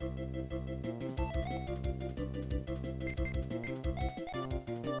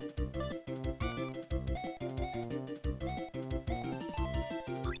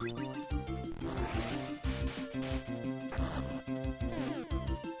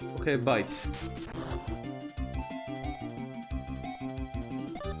 Okay, bite.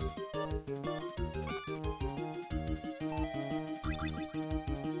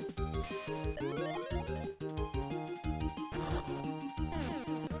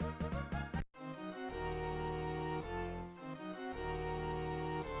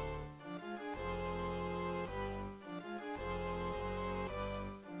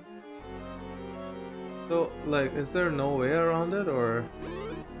 So, like, is there no way around it, or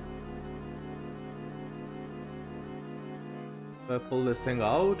do I pull this thing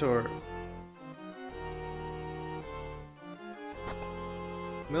out, or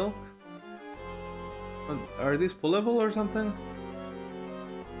milk? Are these pullable or something?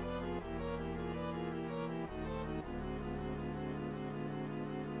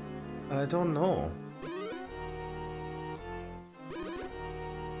 I don't know.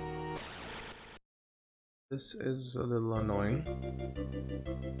 This is a little annoying.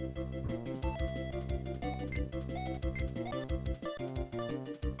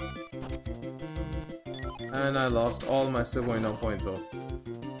 And I lost all my Savoyna point though.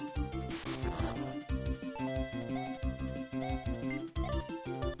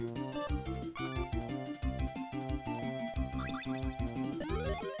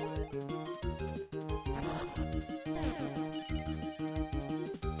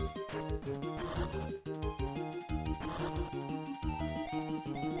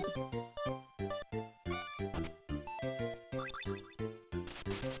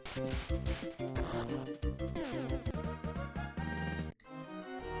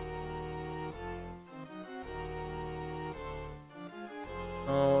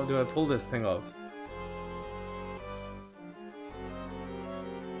 Oh, do I pull this thing out?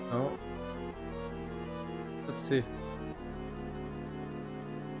 No. Let's see.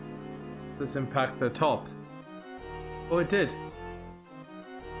 Does this impact the top? Oh, it did.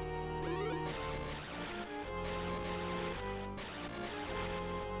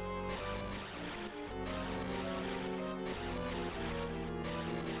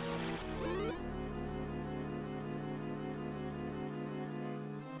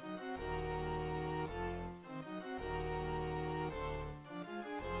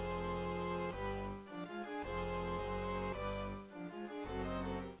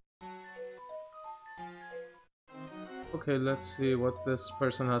 Okay, let's see what this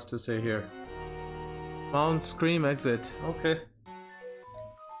person has to say here. Mount Scream exit. Okay.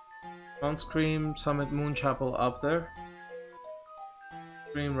 Mount Scream, Summit Moon Chapel up there.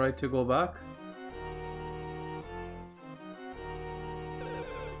 Scream right to go back.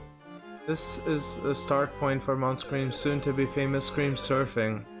 This is the start point for Mount Scream's soon to be famous Scream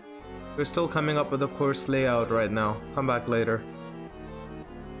surfing. We're still coming up with a course layout right now. Come back later.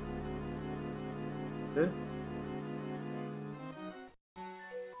 Okay.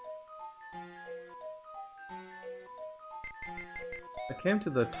 I came to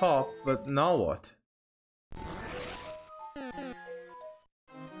the top, but now what?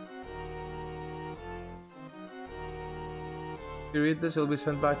 If you read this, you'll be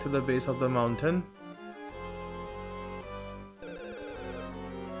sent back to the base of the mountain.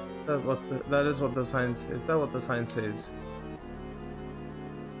 That is what the sign says. Is that what the sign says?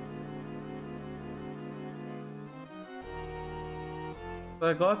 So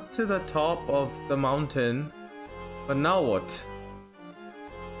I got to the top of the mountain, but now what?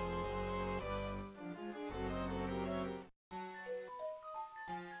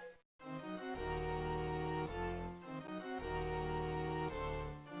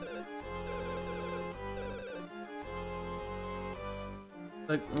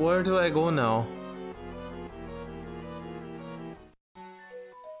 Like, where do I go now?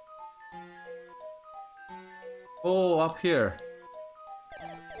 Oh, up here.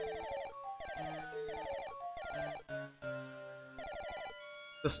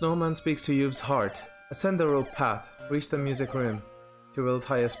 The snowman speaks to Yube's heart. Ascend the rope path. Reach the music room. To Will's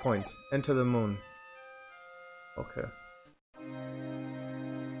highest point. Enter the moon. Okay.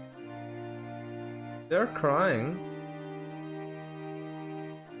 They're crying.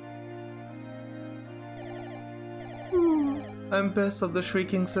 I'm Bess of the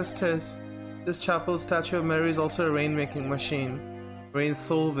Shrieking Sisters. This chapel statue of Mary is also a rain-making machine. Rain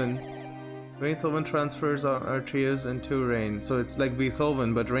Tholvin. Rain Tholvin transfers our tears into rain. So it's like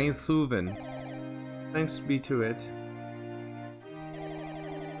Beethoven, but Rain Thuvin. Thanks be to it.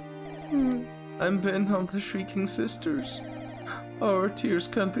 I'm Ben of the Shrieking Sisters. Our tears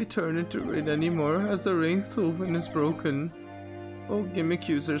can't be turned into rain anymore as the Rain Thulvin is broken. Oh, gimmick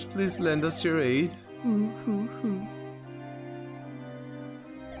users, please lend us your aid.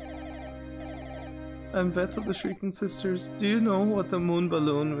 I'm Beth of the Shrieking Sisters. Do you know what the moon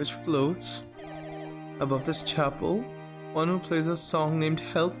balloon which floats above this chapel? One who plays a song named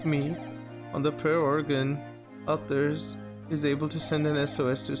Help Me on the prayer organ out there is able to send an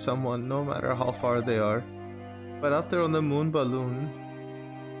SOS to someone, no matter how far they are. But out there on the moon balloon,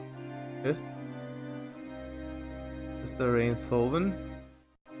 is the Rain Tholvin?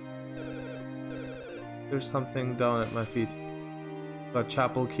 There's something down at my feet. Got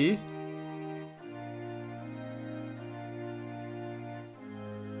chapel key.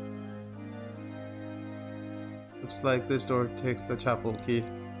 Looks like this door takes the chapel key.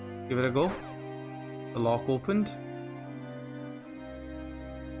 Give it a go. The lock opened.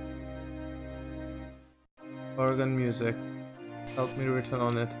 Organ music. Help me return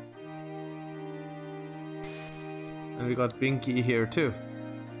on it. And we got Binky here too.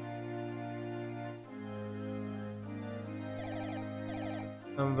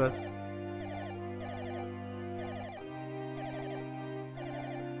 Beth.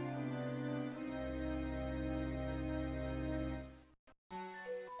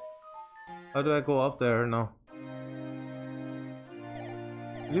 How do I go up there now?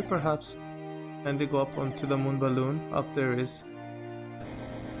 Could you perhaps kindly go up onto the moon balloon? Up there is.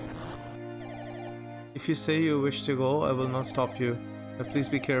 If you say you wish to go, I will not stop you. But please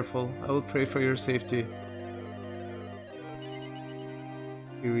be careful. I will pray for your safety.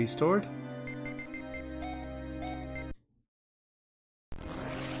 Be restored.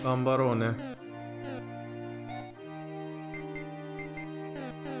 Gambarone.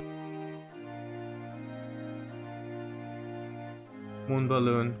 Moon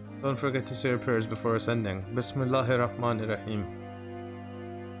balloon. Don't forget to say your prayers before ascending. Bismillahirrahmanirrahim.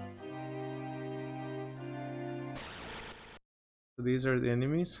 So these are the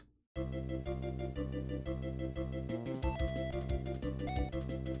enemies.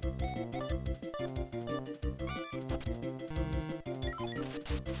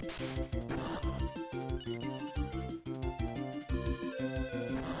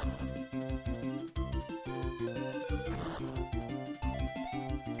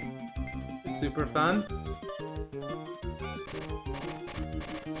 Super fan.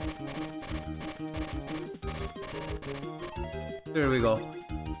 There we go.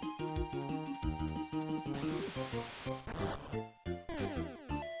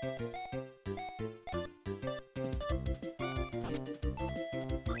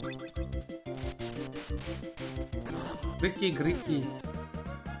 Gricky.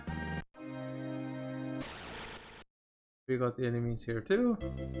 We got the enemies here too.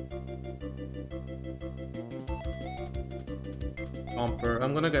 Chomper.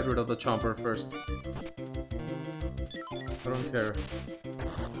 I'm gonna get rid of the Chomper first. I don't care.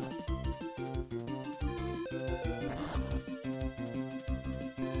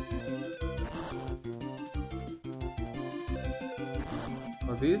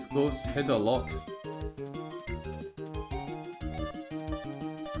 Well, these ghosts hit a lot.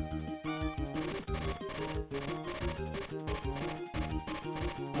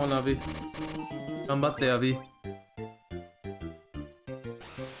 Come on, Avi. Gambatte, Avi.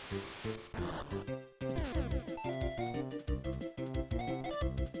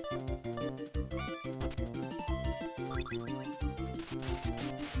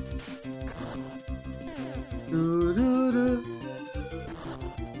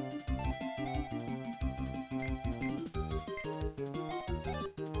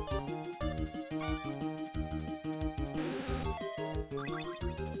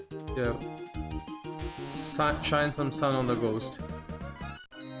 Yeah. Shine some sun on the ghost.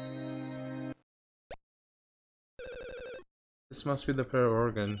 This must be the prayer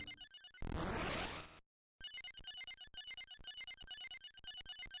organ.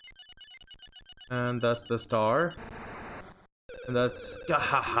 And that's the star. And that's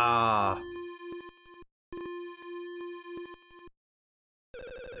gahaha.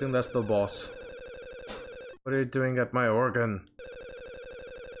 think that's the boss. What are you doing at my organ?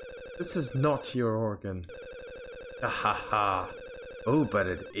 This is not your organ. Ha ha ha. Oh, but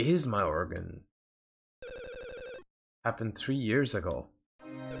it is my organ. Happened 3 years ago.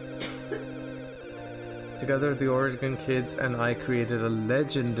 Together, the Organ Kids and I created a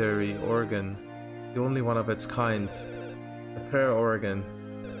legendary organ, the only one of its kind, the prayer organ.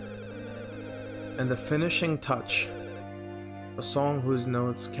 And the finishing touch, a song whose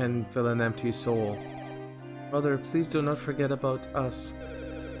notes can fill an empty soul. Brother, please do not forget about us.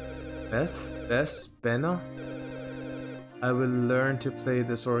 Bess, Benna? I will learn to play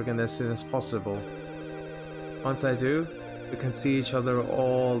this organ as soon as possible. Once I do, we can see each other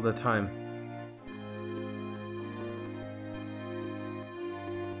all the time.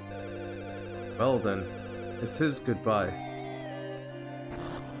 Well then, this is goodbye.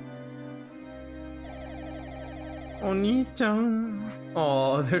 Oni-chan.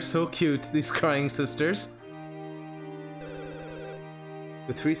 Oh, they're so cute, these crying sisters.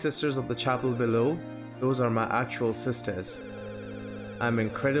 The 3 sisters of the chapel below, those are my actual sisters. I'm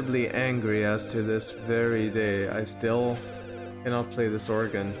incredibly angry as to this very day. I still cannot play this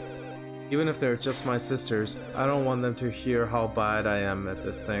organ. Even if they're just my sisters, I don't want them to hear how bad I am at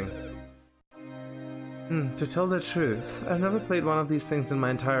this thing. To tell the truth, I've never played one of these things in my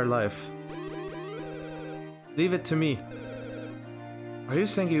entire life. Leave it to me. Are you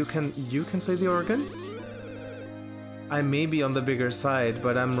saying you can play the organ? I may be on the bigger side,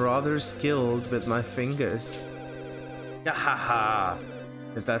 but I'm rather skilled with my fingers. Yahaha!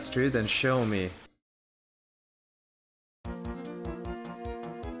 If that's true, then show me.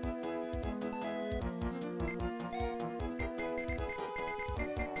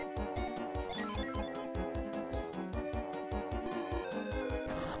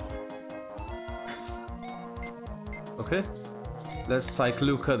 Okay, let's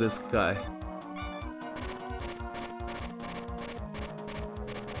Cycluca this guy.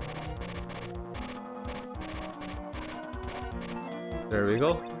 There we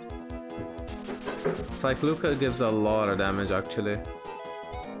go. Cycluca gives a lot of damage actually.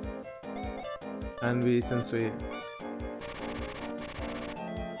 And since we...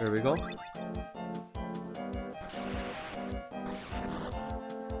 There we go.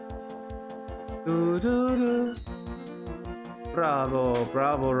 Doo-doo-doo. Bravo,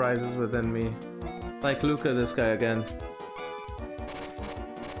 bravo rises within me. Cycluca this guy again.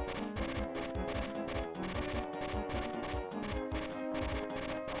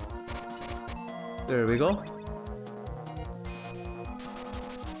 There we go.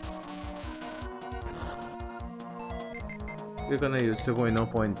 We're gonna use Sugoi no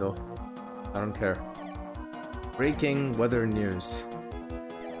point though. I don't care. Breaking weather news.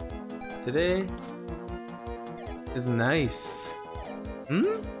 Today is nice.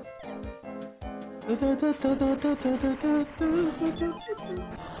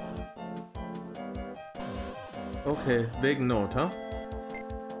 Okay, big note, huh?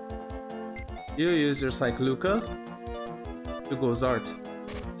 You use your Cycluca to Gozart.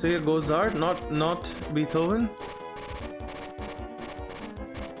 So you're Gozart, not Beethoven?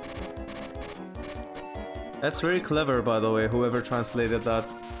 That's very clever, by the way, whoever translated that.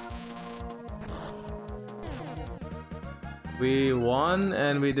 We won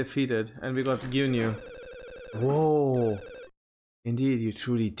and we defeated, and we got Ginyu. Whoa! Indeed, you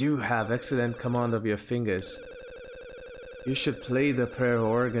truly do have excellent command of your fingers. You should play the prayer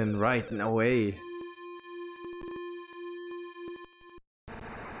organ right away.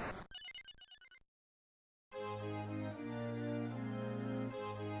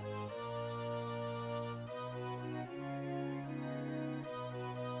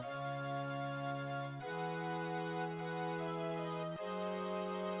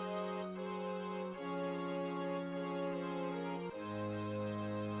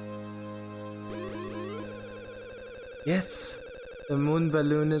 Yes, the moon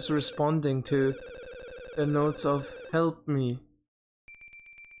balloon is responding to the notes of "Help me."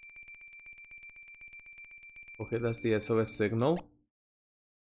 Okay, that's the SOS signal.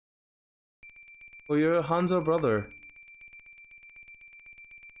 Oh, you're a Hanzo brother.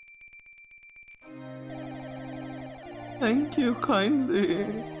 Thank you kindly.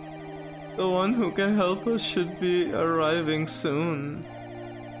 The one who can help us should be arriving soon.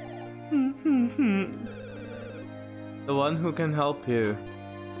 The one who can help you.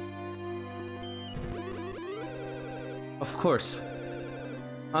 Of course.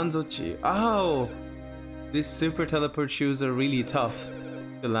 Hanzo-chi. Ow! These super teleport shoes are really tough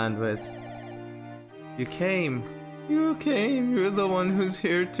to land with. You came. You came. You're the one who's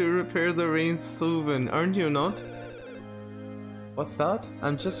here to repair the Rain Suven, aren't you not? What's that?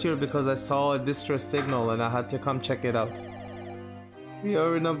 I'm just here because I saw a distress signal and I had to come check it out. We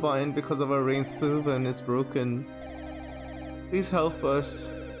are in a bind because of our rain and is broken. Please help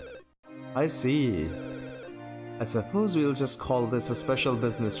us. I see. I suppose we'll just call this a special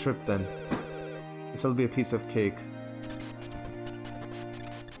business trip then. This'll be a piece of cake.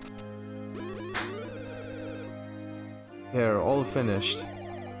 Here, all finished.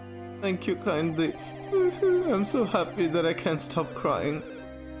 Thank you kindly. I'm so happy that I can't stop crying.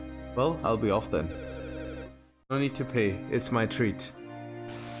 Well, I'll be off then. No need to pay, it's my treat.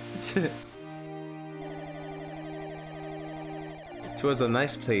 It was a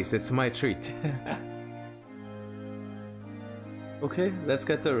nice place, it's my treat. Okay, let's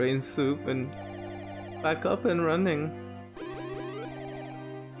get the rain soup and back up and running.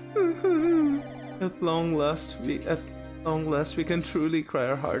 At long last we can truly cry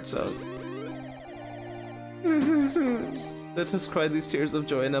our hearts out. Let us cry these tears of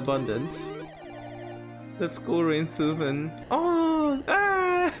joy and abundance. Let's go, Rain-Suven. Oh!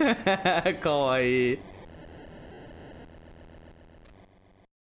 Ah! Kawaii.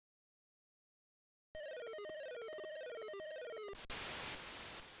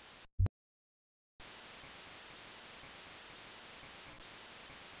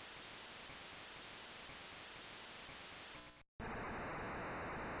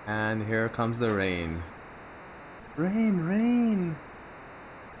 And here comes the rain. Rain, rain!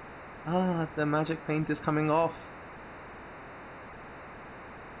 Ah, the magic paint is coming off.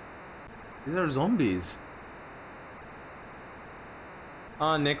 These are zombies.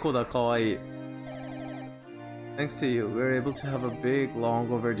 Ah, Neko da kawaii. Thanks to you, we're able to have a big, long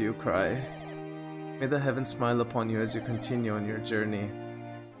overdue cry. May the heavens smile upon you as you continue on your journey.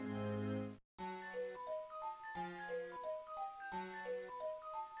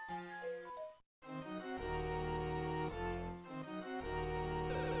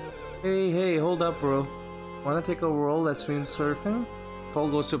 Hey, hold up, bro. Wanna take a whirl at swing surfing? If all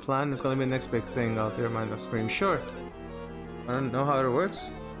goes to plan, it's gonna be the next big thing out there, man. Scream, sure. I don't know how it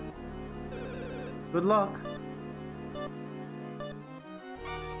works. Good luck.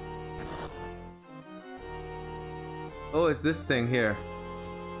 Oh, it's this thing here.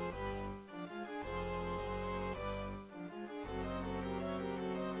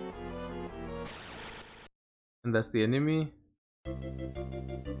 And that's the enemy.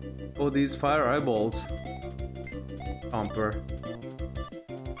 Oh, these fire eyeballs. Thumper.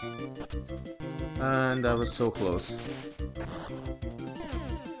 And I was so close.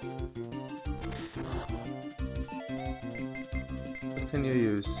 What can you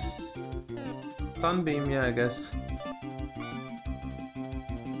use? Sunbeam, yeah, I guess.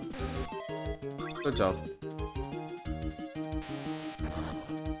 Good job.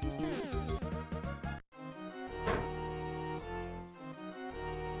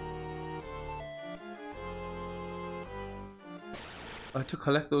 I had to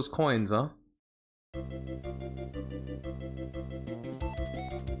collect those coins, huh?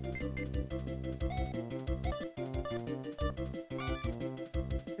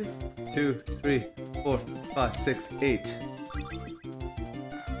 Two, 3, 4, 5, 6, 8.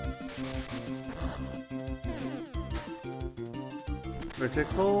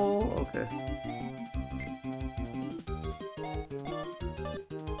 Vertical, okay.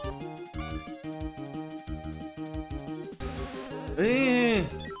 Eh.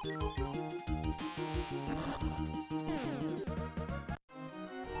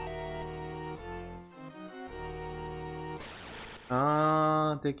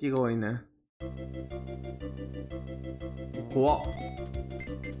 Ah, 敵が多いね。怖っ。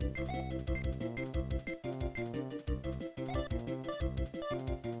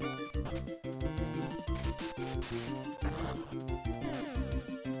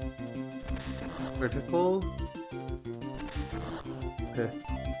Vertical. Okay.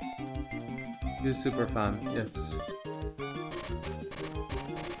 Use super fan, yes.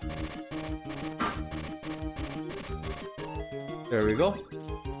 There we go.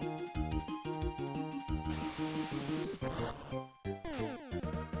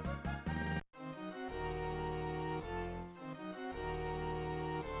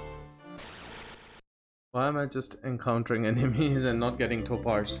 Why am I just encountering enemies and not getting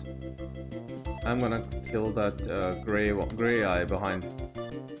topars? I'm gonna kill that gray eye behind.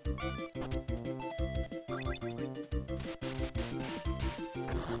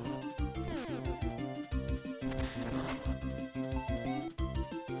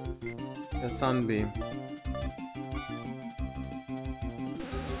 The sunbeam.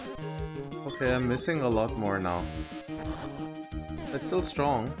 Okay, I'm missing a lot more now. It's still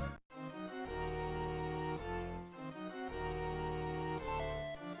strong.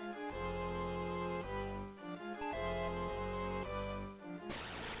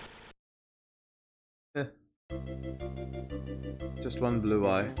 Eh, just one blue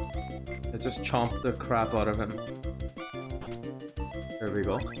eye. I just chomped the crap out of him. There we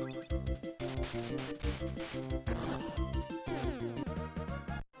go.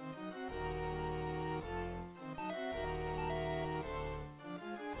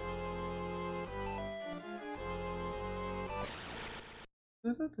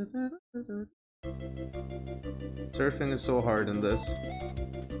 Surfing is so hard in this.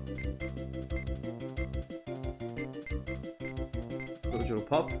 Gojo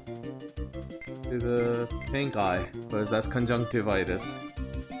pop to the pink eye, because that's conjunctivitis.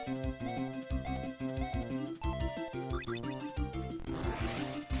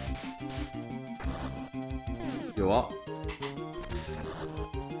 Yo up.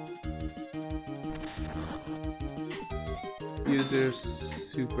 User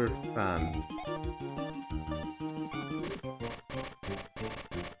super fan.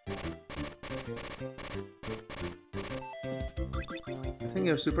 I think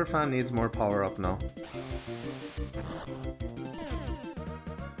your super fan needs more power up now.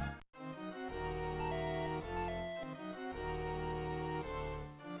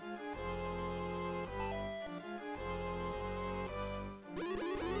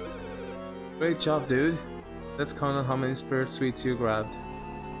 Great job, dude. Let's count on how many spirit sweets you grabbed.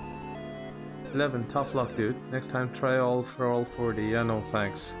 11. Tough luck, dude. Next time try all for all 40. Yeah, no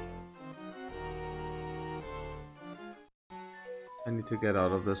thanks. I need to get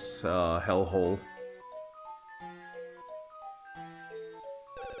out of this hellhole.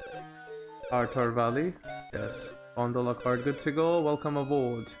 Artar Valley? Yes. Gondola card good to go. Welcome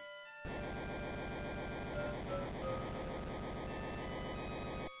aboard.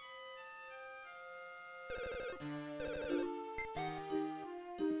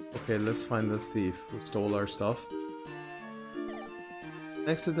 Okay, let's find the thief who stole our stuff.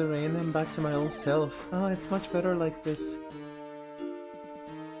 Thanks to the rain, I'm back to my old self. Ah, it's much better like this.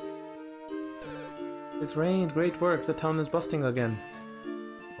 It rained, great work. The town is busting again.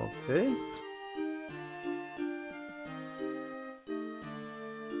 Okay.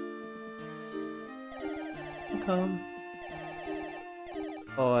 Welcome.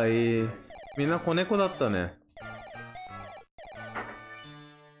 かわいい。みんな子猫だったね。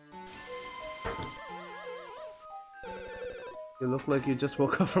You look like you just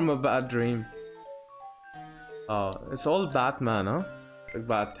woke up from a bad dream. Oh, it's all Batman, huh? Like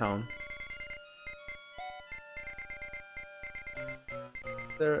Bat Town.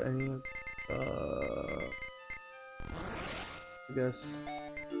 Is there any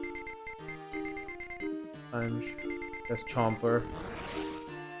I guess Chomper.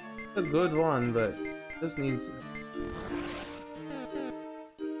 It's a good one, but just needs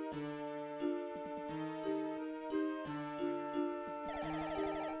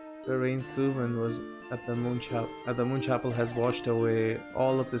the rain Suvan was at the Moon Chapel has washed away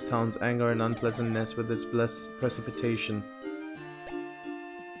all of this town's anger and unpleasantness with its blessed precipitation.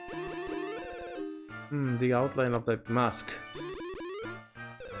 The outline of that mask.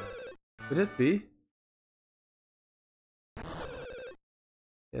 Could it be?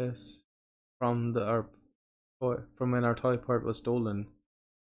 Yes. From when our toy part was stolen.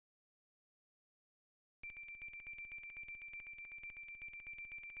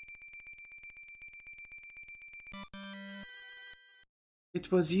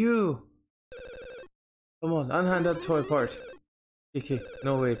 It was you! Come on, unhand that toy part. Kiki,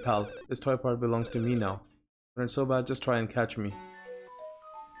 no way, pal. This toy part belongs to me now. When it's so bad, just try and catch me.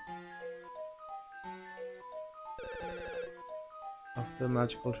 Off the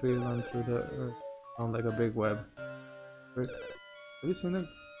magical tree run through the earth. Sound like a big web. Have you seen it?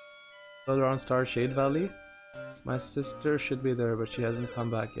 All around Star Shade Valley? My sister should be there, but she hasn't come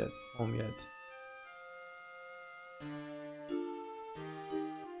back yet. Home yet.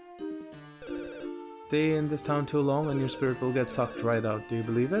 Stay in this town too long and your spirit will get sucked right out. Do you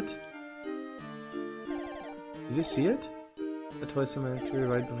believe it? Did you see it? The toy cemetery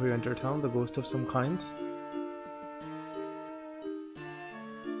right before you enter town, the ghost of some kind?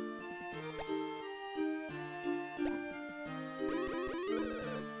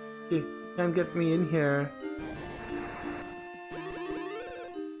 You can't get me in here.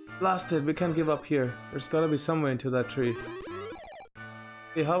 Blasted, we can't give up here. There's gotta be some way into that tree.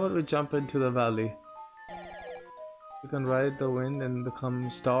 Okay, how about we jump into the valley? You can ride the wind and become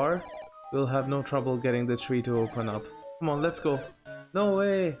star. We'll have no trouble getting the tree to open up. Come on, let's go. No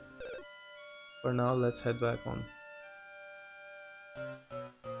way! For now, let's head back on.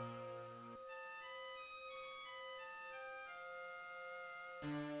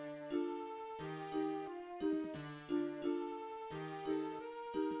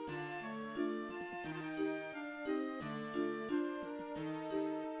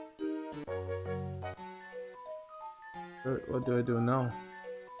 What do I do now?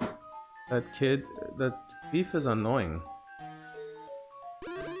 That kid, that thief is annoying.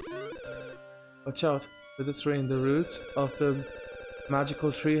 Watch out, with this rain, the roots of the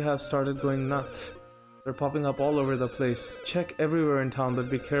magical tree have started going nuts. They're popping up all over the place. Check everywhere in town, but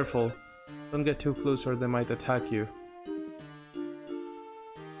be careful. Don't get too close or they might attack you.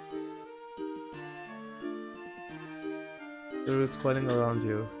 The roots coiling around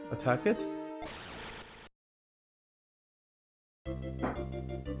you. Attack it?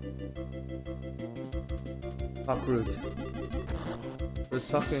 Top root. We're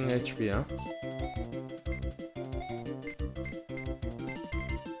sucking HP, huh?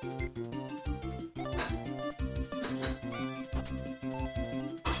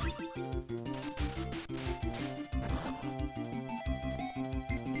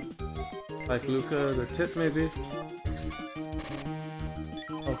 Like Luca, the tip maybe?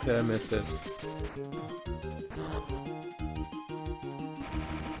 Okay, I missed it.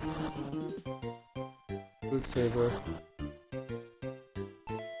 Root Saber.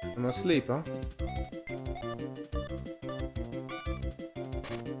 I'm asleep, huh?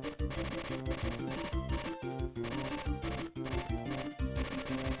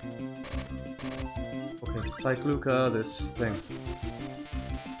 Okay, Psych Luca, this thing.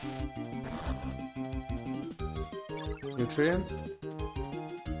 Nutrient?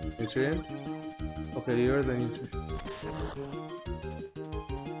 Nutrient? Okay, you're the nutrient.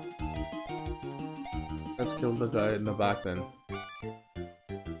 Let's kill the guy in the back then.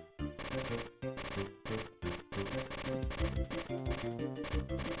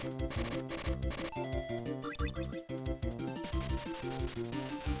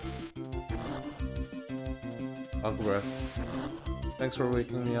 Hug breath. Thanks for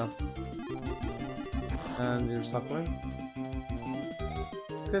waking me up. And you're suckling?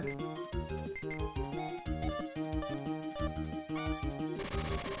 Okay.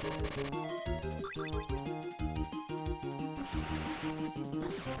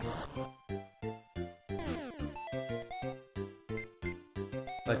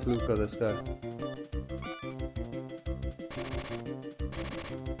 Like Luca, this guy.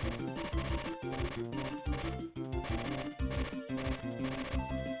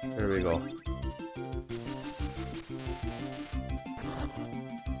 There we go.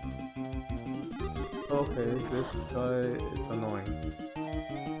 Okay, this guy is annoying.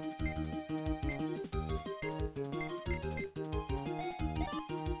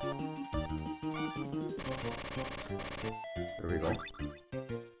 There we go.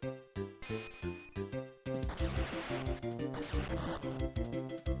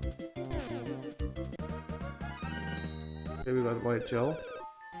 Okay, we got white gel.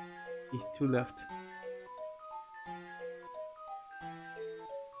 Two left.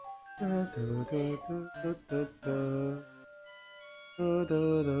 Okay.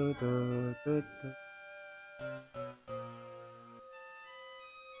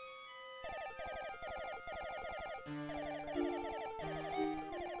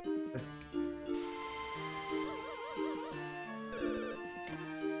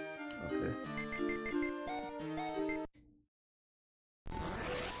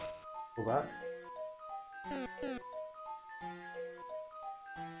 Go back.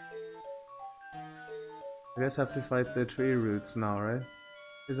 I guess I have to fight the tree roots now, right?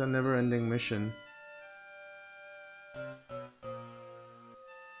 It's a never-ending mission.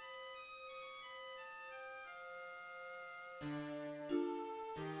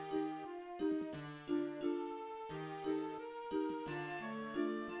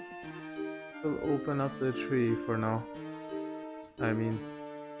 We'll open up the tree for now. I mean...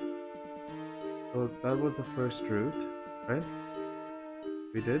 So that was the first route, right?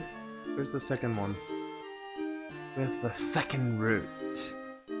 We did? Where's the second one? With the second route.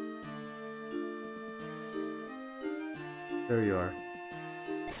 There you are.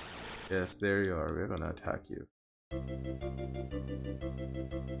 Yes, there you are. We're gonna attack you.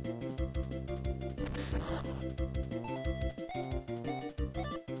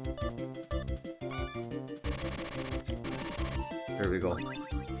 There we go.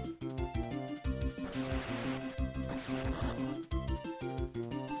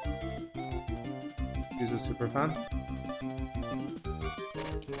 Use a super fan.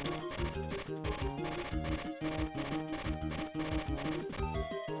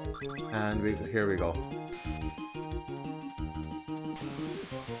 And here we go.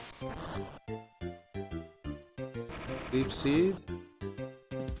 Deep Seed,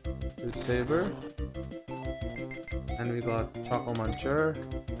 Root Saber, and we got Choco Muncher,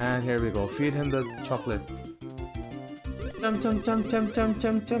 and here we go. Feed him the chocolate. Tum tum tum tum tum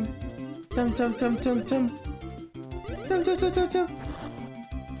tum tum tum tum tum tum tum Jump.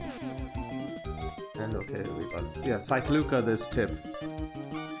 And okay, we got yeah, Cycluca this tip.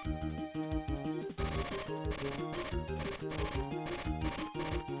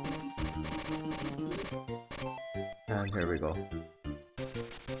 And here we go.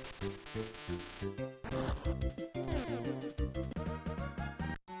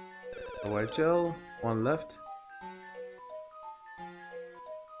 A white gel, one left.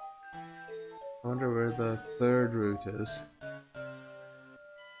 I wonder where the third route is.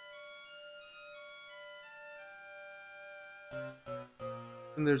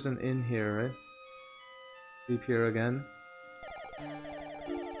 And there's an inn here, right? Sleep here again.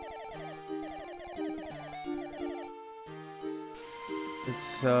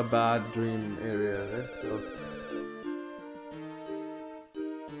 It's a bad dream area, right? So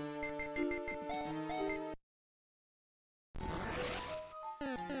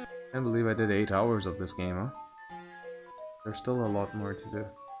can't believe I did 8 hours of this game, huh? There's still a lot more to do.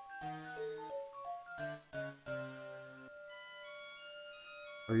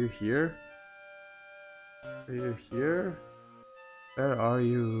 Are you here? Are you here? Where are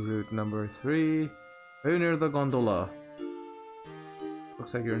you, route number 3? Are you near the gondola?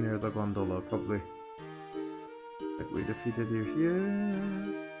 Looks like you're near the gondola, probably. Like we defeated you here.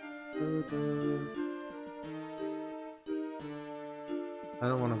 I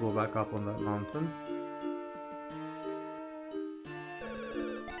don't want to go back up on that mountain.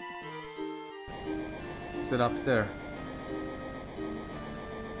 Is it up there?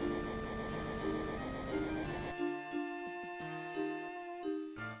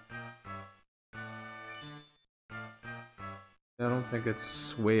 I don't think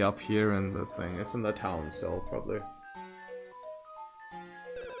it's way up here in the thing. It's in the town still, probably.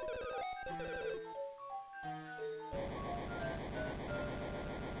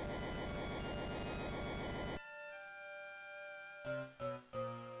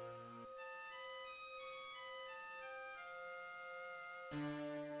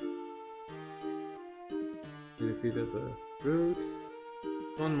 We defeated the route.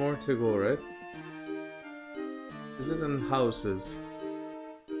 One more to go, right? This is in houses.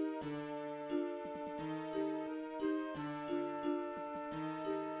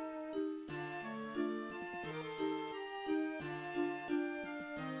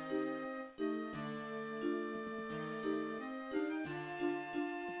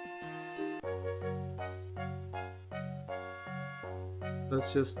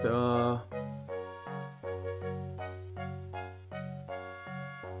 Let's just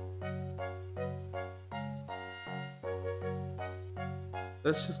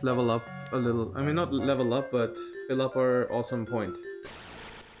let's just level up a little. I mean, not level up, but fill up our awesome point.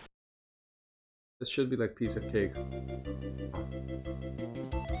 This should be like piece of cake.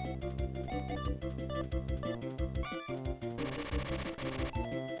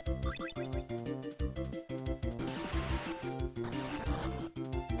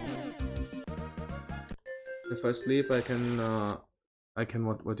 If I sleep, I can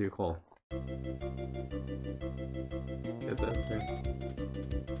what do you call? Get that thing.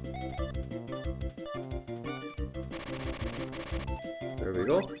 There we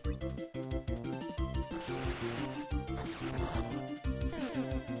go.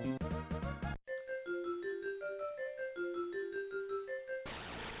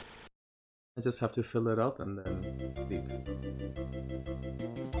 I just have to fill it up and then sleep.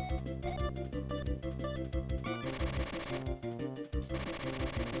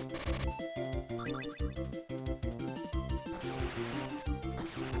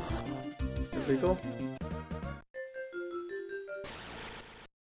 There we go.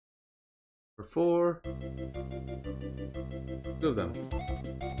 For 4. 2 of them.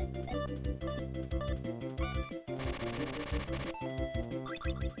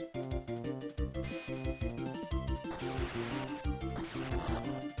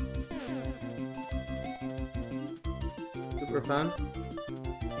 Super fan.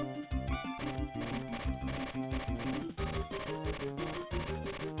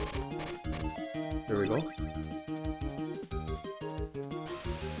 There we go.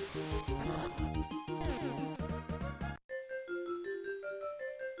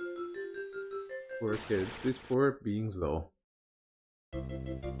 Poor kids. These poor beings, though.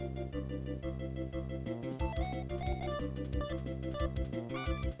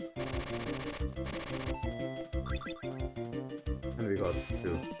 And we got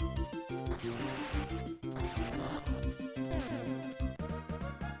 2.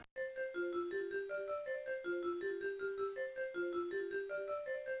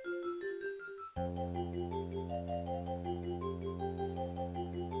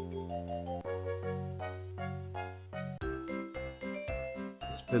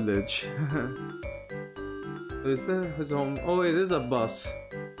 Spillage. Is that his home? Oh, it is a bus.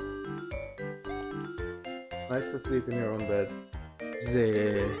 Nice to sleep in your own bed.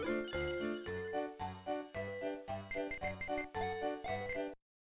 Zeh.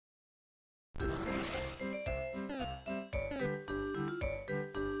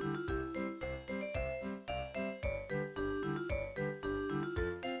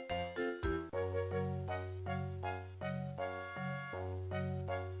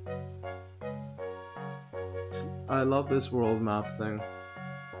 I love this world map thing.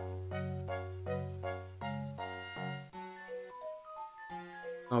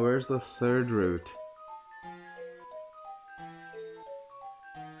 Now where's the third route?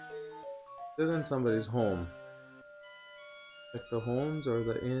 Is it in somebody's home? Like the homes or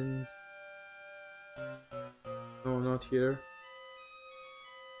the inns? No, not here.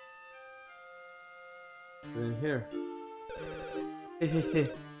 Is it in here? Hey, hey, hey.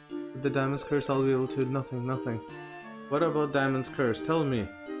 With the Diamond's Curse, I'll be able to... Nothing, nothing. What about Diamond's Curse? Tell me.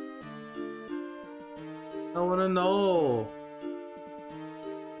 I wanna know.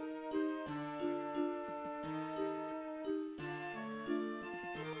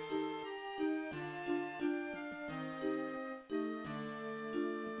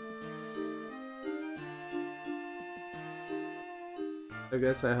 I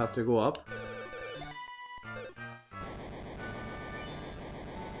guess I have to go up.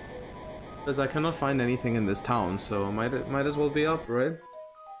 Because I cannot find anything in this town, so might as well be up, right?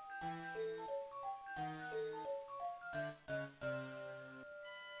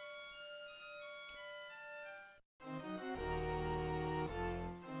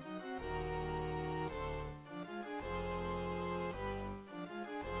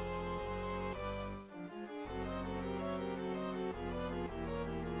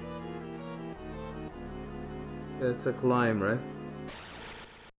 It's a climb, right?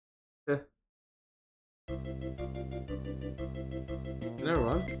 Okay. Can I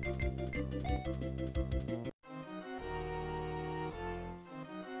run?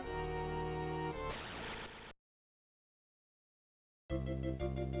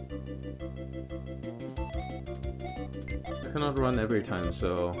 I cannot run every time,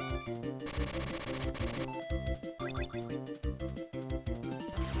 so...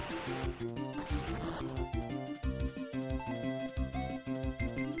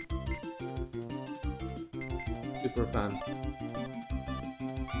 Super fan.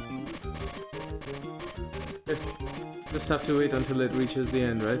 Okay. Just have to wait until it reaches the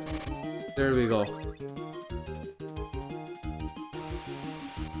end, right? There we go.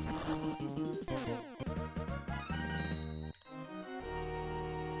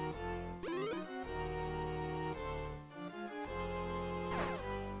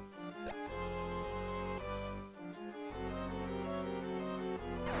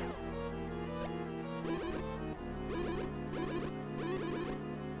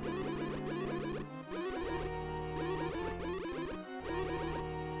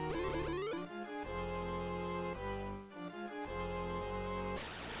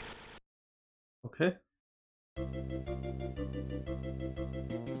 Okay. I'm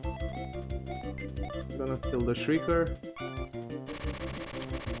gonna kill the Shrieker.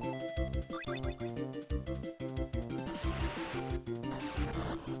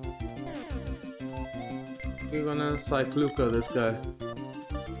 We're gonna Cycluca this guy.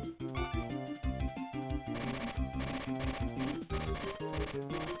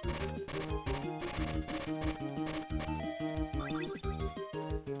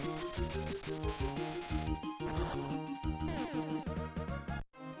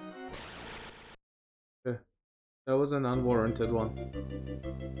 Okay. That was an unwarranted one.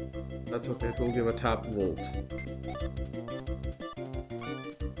 That's okay, it will give a tap volt.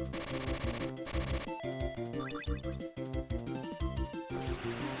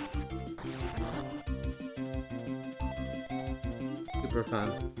 Super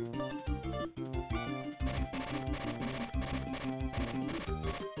fan.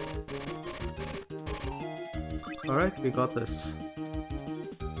 Alright, we got this.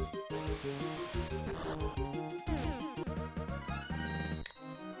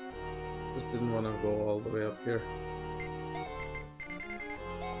 Just didn't want to go all the way up here.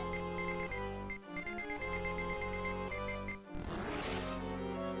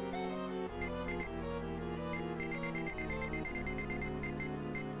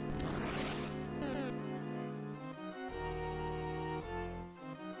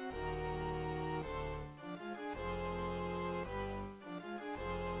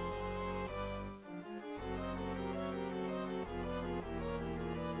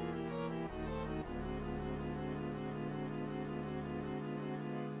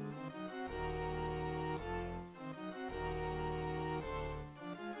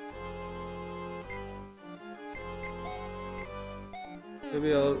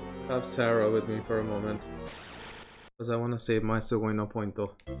 Maybe I'll have Sarah with me for a moment. Because I want to save my Sugoi point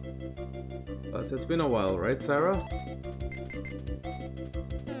though. Plus, it's been a while, right, Sarah?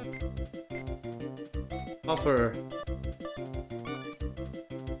 Offer.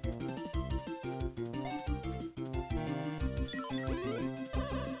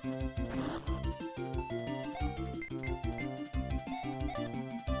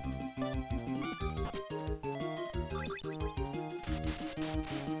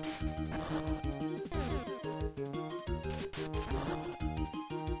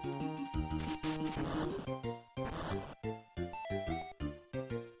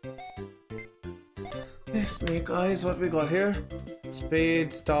 Hey, Snake Eyes, what we got here?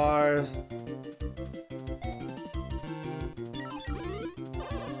 Spade, stars.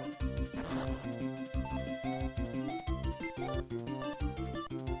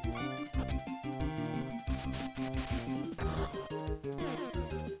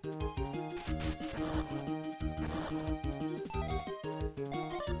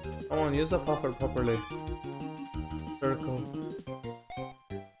 Come on, use the puffer properly. Circle.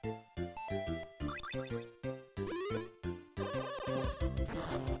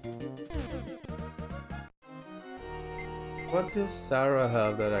 What does Sarah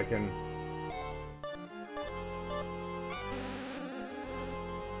have that I can...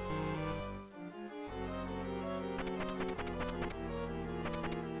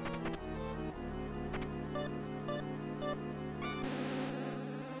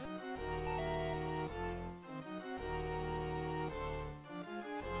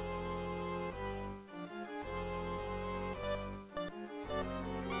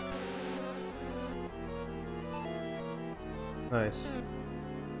 Nice.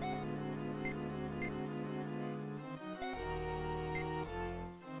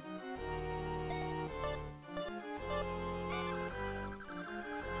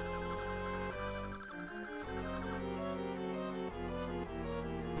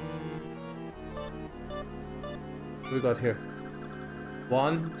 What we got here?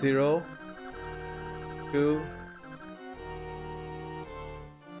 1, 0, 2.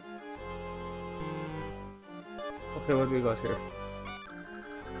 Okay, what we got here?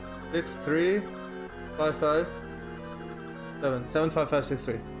 6, 3, 5, 5, 7, 7, 5, 5, 6,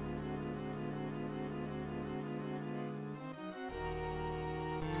 3.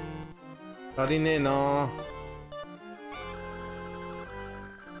 Karine na.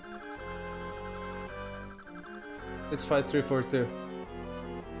 Six, 5, 3, 4, 2.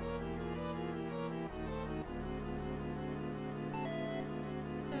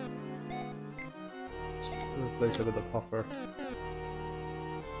 Let's replace it with a puffer.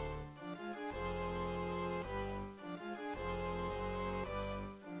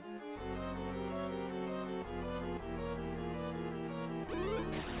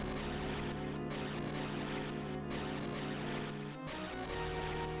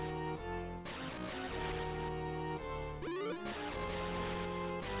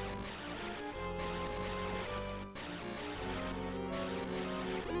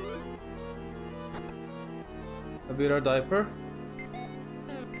 Abira diaper.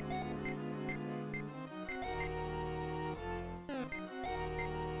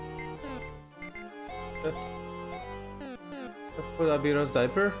 Put Abira's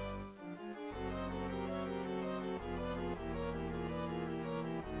diaper.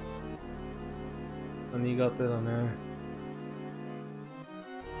 Anigate da ne.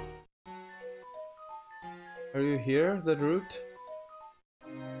 Are you here, the root?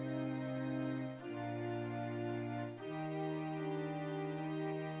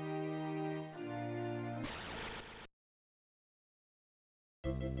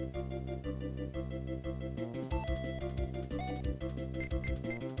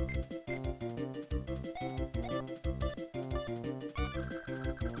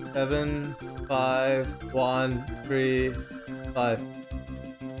 Seven, 5, 1, 3, 5.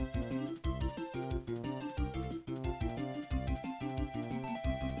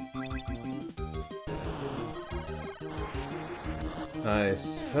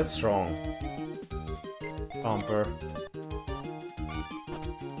 Nice. That's strong. Comper.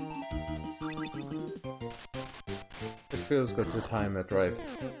 It feels good to time it right.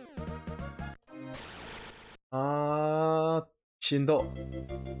 Shindo.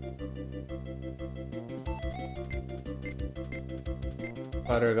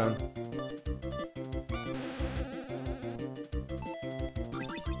 Fire gun.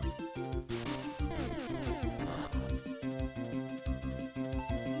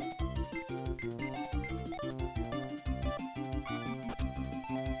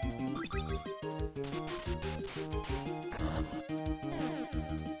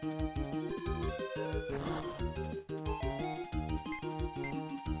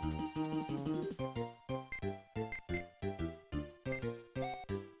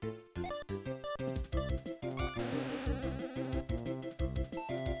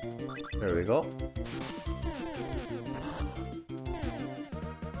 There we go.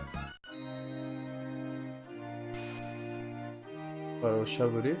 Oh,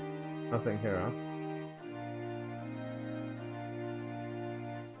 Shaburi? Nothing here,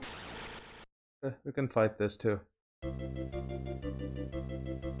 huh? We can fight this too.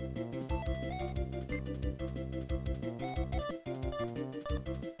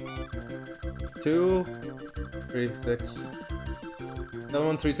 2, 3, 6. Another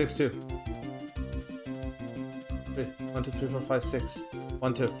one, 3, 6, 2. 3, 1, 2, 3, 4, 5, 6.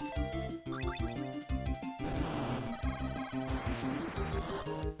 1, 2.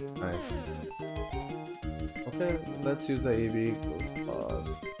 Nice. Okay, let's use the AB.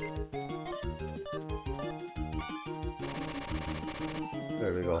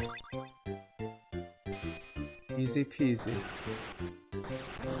 There we go. Easy peasy.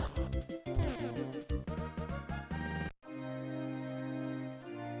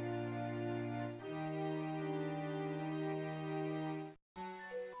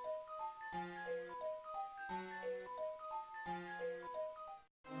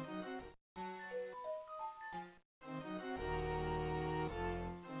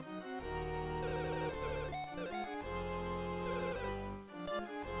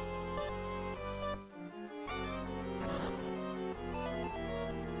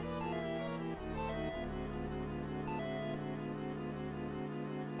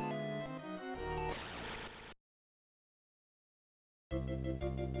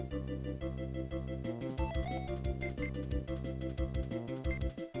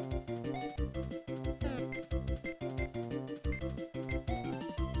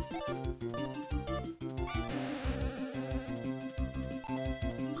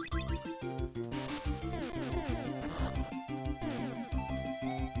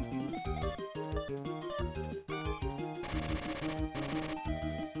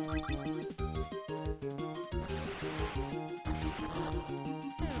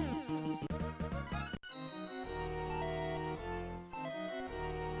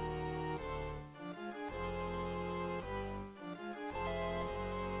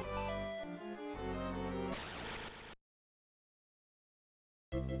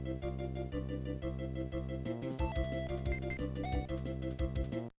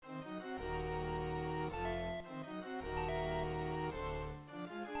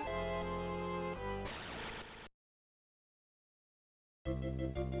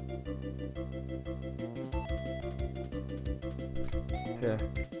 Okay.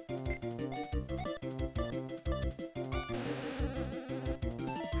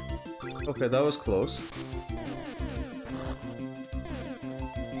 Okay, that was close.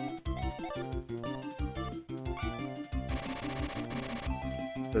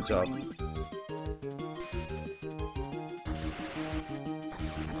 Good job.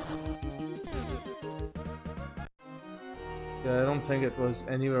 Yeah, I don't think it was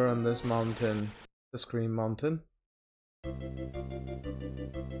anywhere on this mountain, the Scream Mountain.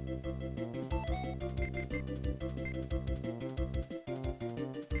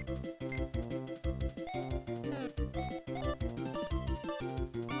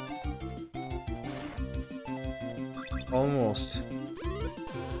 Almost.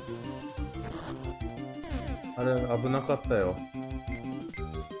 あれ、危なかったよ。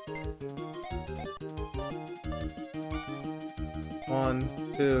1,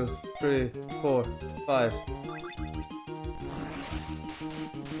 2, 3, 4, 5.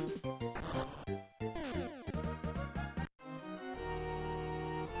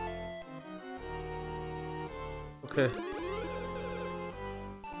 Okay.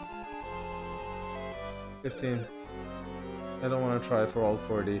 15. I don't want to try for all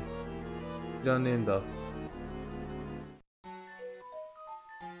 40. You don't need though.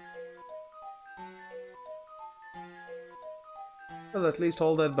 Well, at least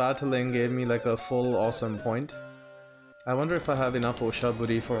all that battling gave me like a full awesome point. I wonder if I have enough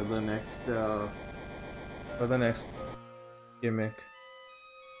Oshaburi for the next gimmick.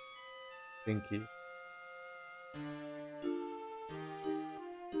 Pinky.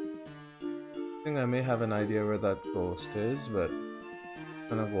 I think I may have an idea where that ghost is, but I'm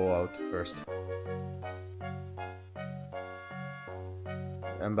gonna go out first.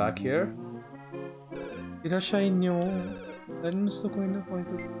 I'm back here. Irashai nyo. Then gusto ko yung point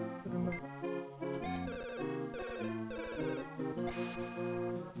of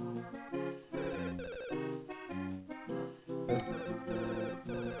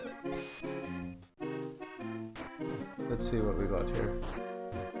Let's see what we got here.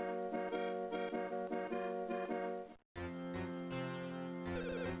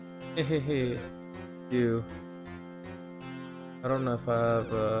 Hey, you. I don't know if I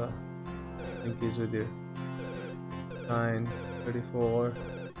have Pinky's with you. 9, 34.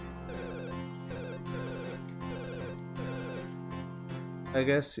 I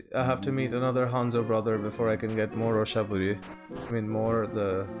guess I have to meet another Hanzo brother before I can get more Oshaburi. I mean, more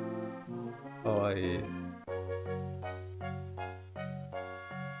the Hawaii.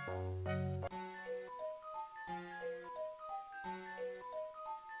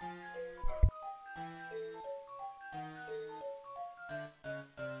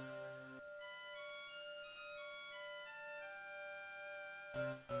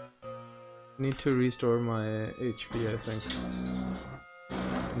 Need to restore my HP, I think.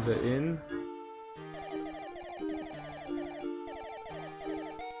 The inn.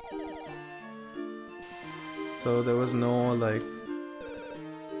 So there was no like.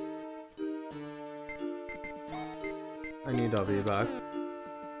 I need Abby back.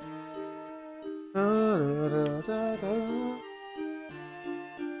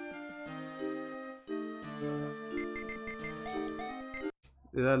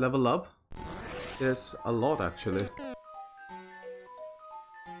 Did I level up? Yes, a lot actually.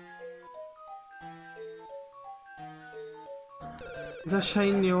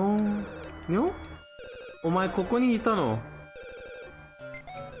 Irashainyo. Nyo? Omae koko ni ita no?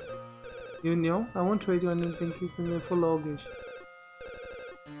 You know? I won't trade you anything, keep me full luggage.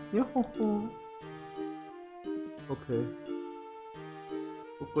 Yo. Okay.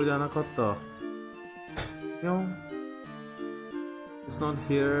 Koko janakatta. Yo. It's not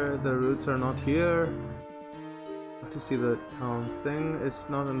here, the roots are not here. I have to see the town's thing. It's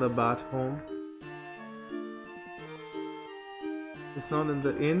not in the bat home. It's not in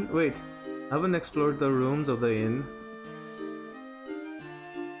the inn. Wait, I haven't explored the rooms of the inn.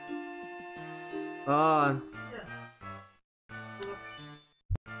 Ah.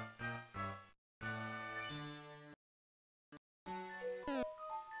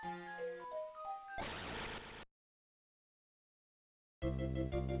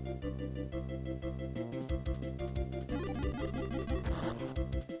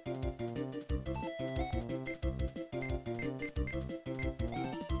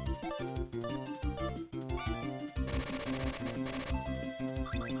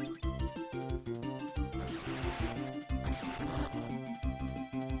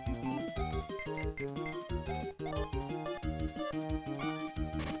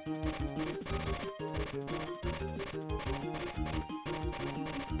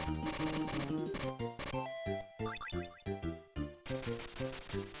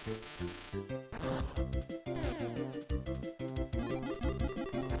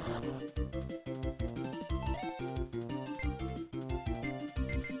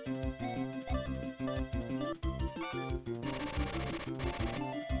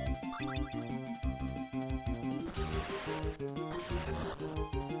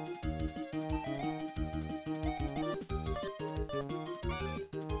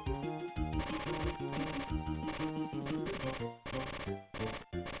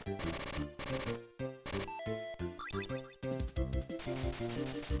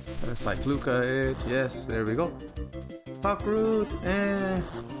 Cycluca it, yes, there we go. Talk root, there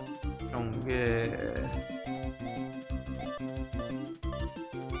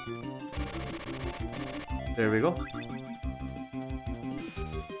we go.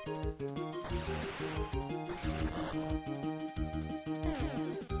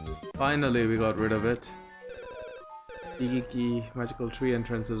 Finally, we got rid of it. Igiki magical tree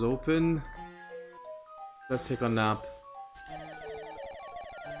entrance is open. Let's take a nap.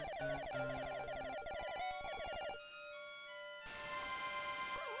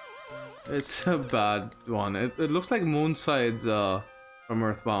 It's a bad one. It looks like Moonside's from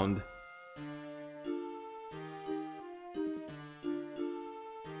Earthbound.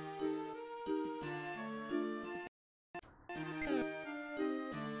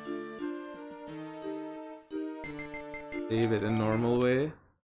 Save it in normal way.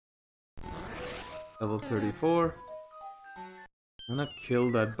 Level 34. I'm gonna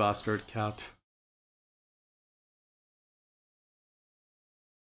kill that bastard cat.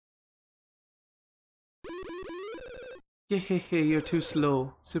 Hehehe, you're too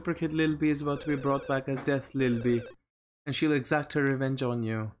slow. Super Kid Lilby is about to be brought back as Death Lilby, and she'll exact her revenge on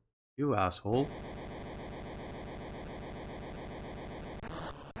you. You asshole.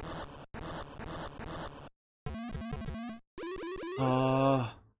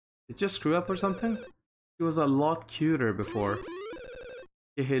 Did you screw up or something? She was a lot cuter before.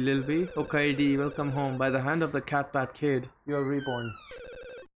 Hey Lilby, Okaidi, welcome home. By the hand of the Cat-Bat Kid, you're reborn.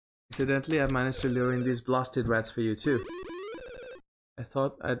 Incidentally, I managed to lure in these blasted rats for you too.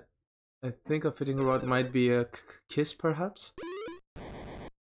 I think a fitting reward might be a kiss, perhaps?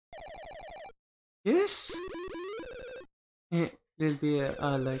 Yes. There'll be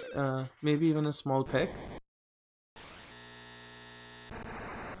a, like maybe even a small peck.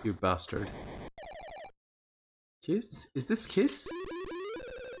 You bastard. Kiss? Is this Kiss?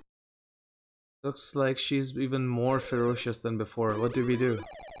 Looks like she's even more ferocious than before. What do we do?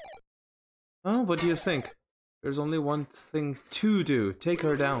 Oh, what do you think? There's only one thing to do. Take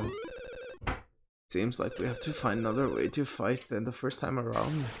her down. Seems like we have to find another way to fight than the first time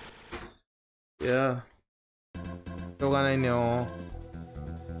around. Yeah. I know.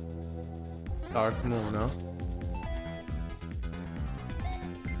 Dark Moon, huh?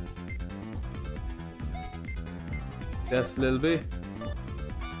 Yes, Lilby.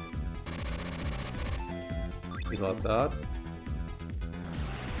 We got that.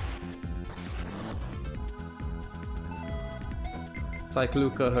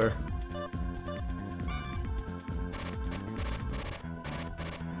 Cycluca her.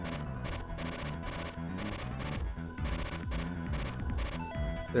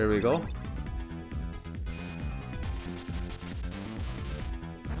 There we go.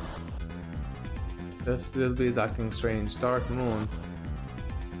 This Lilby is acting strange. Dark Moon.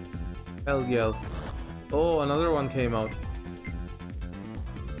 Helgyel. Oh, another one came out.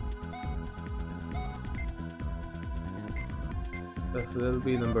 This will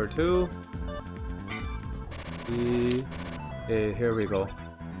be number 2. Here we go.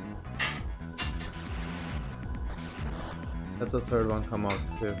 Let the third one come out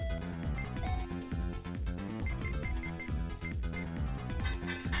too.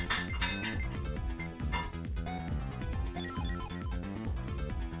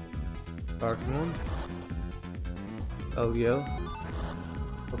 Dark Moon. Helgyel.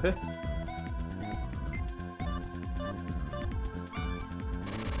 Okay.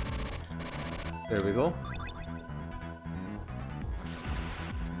 There we go.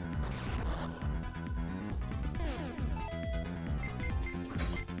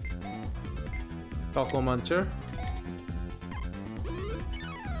 Choco Muncher.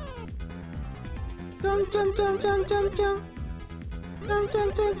 Jump, jump, jump, jump, jump, jump. Jump,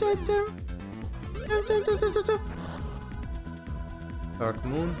 jump, jump, jump, jump. Jump, jump, jump, jump, jump. Dark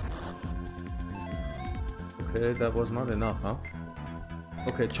Moon. Okay, that was not enough, huh?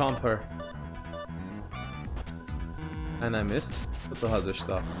 Okay, chomp her. And I missed. What the hell is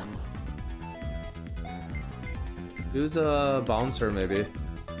that? Use a bouncer, maybe.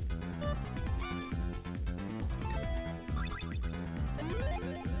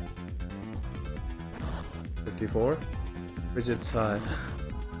 '54. Rigid side.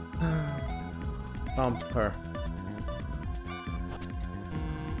 Chomp her.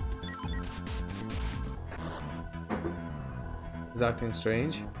 Is acting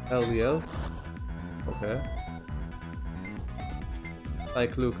strange. LDL. Okay.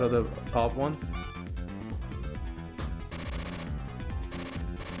 Like Luca, the top one.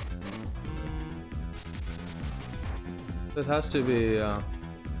 It has to be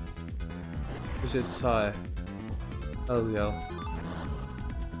Rigid Sai. LDL.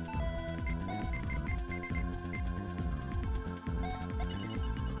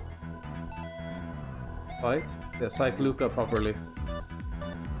 Fight? Yeah, psych Luca properly.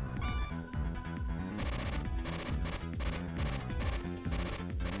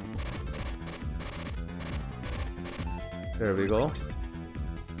 There we go.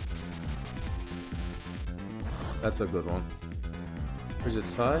 That's a good one. Rigid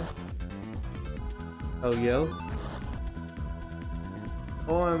Sai. Helgyel.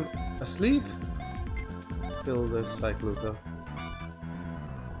 Oh, I'm asleep. Kill this psych Luca.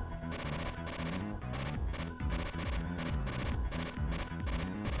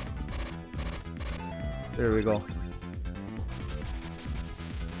 There we go.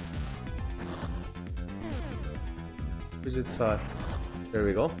 Rigid Sai. There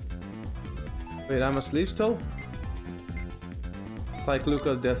we go. Wait, I'm asleep still? Psych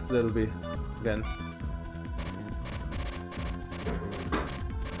Luca, Death Lilby. Again.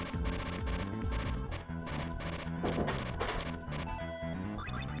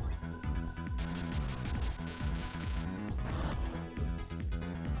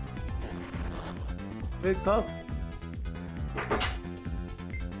 Wake up!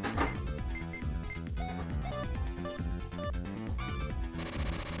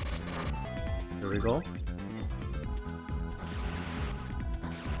 Here we go.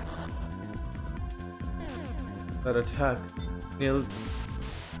 That attack nailed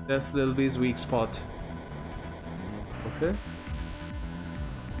Death Lilby's weak spot. Okay.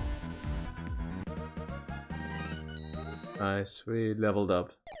 Nice, we leveled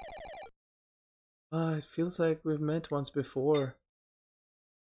up. Ah, it feels like we've met once before.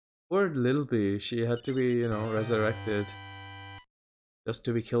 Poor Little Bee, she had to be, you know, resurrected. Just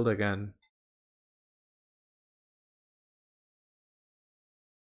to be killed again.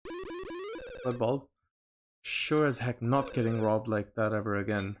 But Bulb, sure as heck not getting robbed like that ever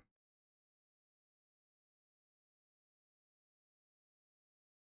again.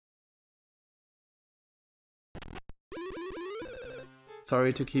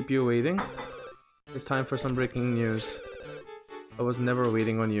 Sorry to keep you waiting. It's time for some breaking news. I was never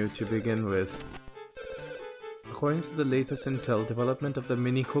waiting on you to begin with. According to the latest intel, development of the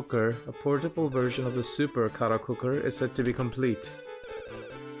Mini Cooker, a portable version of the Super Kara Cooker, is said to be complete.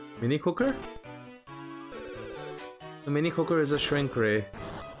 Mini Cooker? The Mini Cooker is a shrink ray.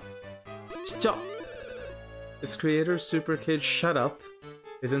 Stop! Its creator, Super Kid Shut Up,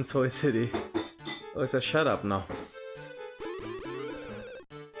 is in Soy City. Oh, it's a shut up now.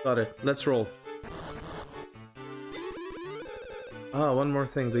 Got it. Let's roll. Ah, one more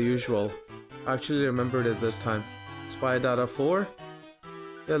thing, the usual. I actually remembered it this time. Spy Data 4?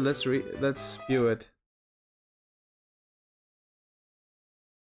 Yeah, let's view it.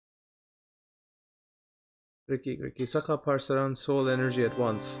 Ricky, suck up our surround soul energy at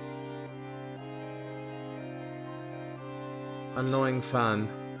once. Annoying fan.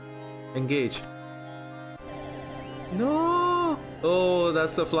 Engage. No! Oh,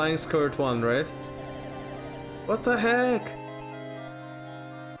 that's the flying skirt one, right? What the heck?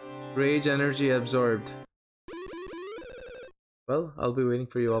 Rage energy absorbed. Well, I'll be waiting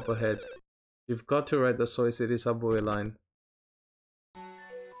for you up ahead. You've got to ride the Soy City subway line.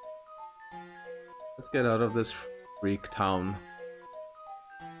 Let's get out of this freak town.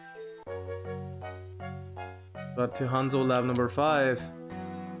 Got to Hanzo Lab number 5.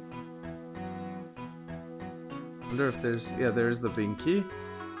 Wonder if there's... yeah, there's the Binky.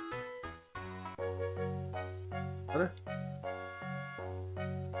 What?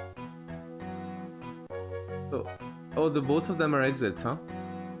 Oh, the both of them are exits, huh?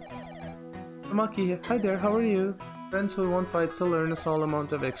 Tamaki, hi there, how are you? Friends who won't fight still earn a small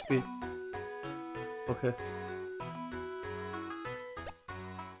amount of XP. Okay.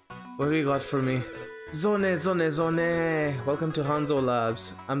 What do you got for me? Zone! Welcome to Hanzo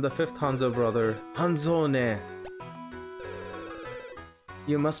Labs. I'm the 5th Hanzo brother. Hanzone!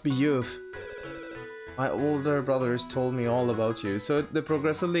 You must be Youth. My older brothers told me all about you. So they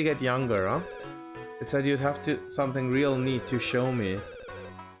progressively get younger, huh? They said you'd have something real neat to show me.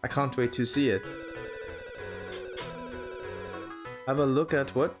 I can't wait to see it. Have a look at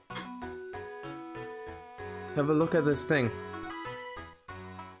what? Have a look at this thing.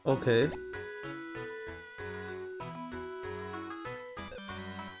 Okay.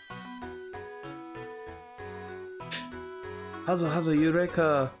 Hazo,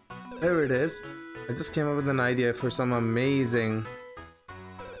 Eureka! There it is. I just came up with an idea for some amazing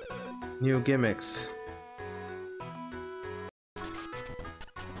new gimmicks.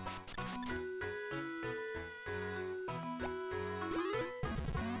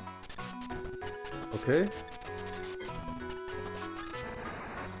 Okay.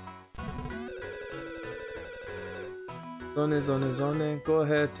 Zone. Go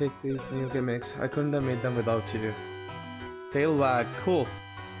ahead, take these new gimmicks. I couldn't have made them without you. Tail wag, cool.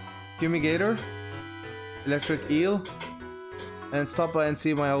 Fumigator, electric eel, and stop by and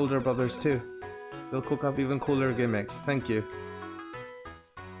see my older brothers too. They'll cook up even cooler gimmicks. Thank you.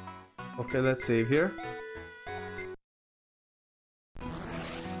 Okay, let's save here.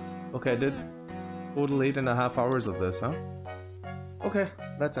 Okay, I did total 8.5 hours of this, huh? Okay,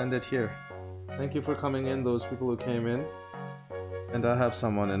 let's end it here. Thank you for coming in, those people who came in. And I have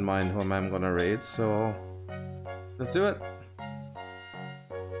someone in mind whom I'm gonna raid, so let's do it.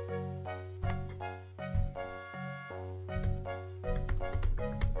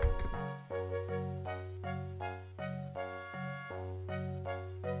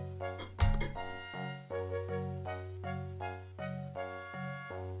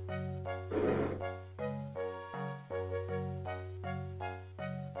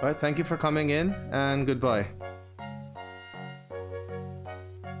 Alright, thank you for coming in, and goodbye.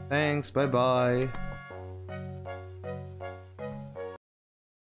 Thanks, bye-bye.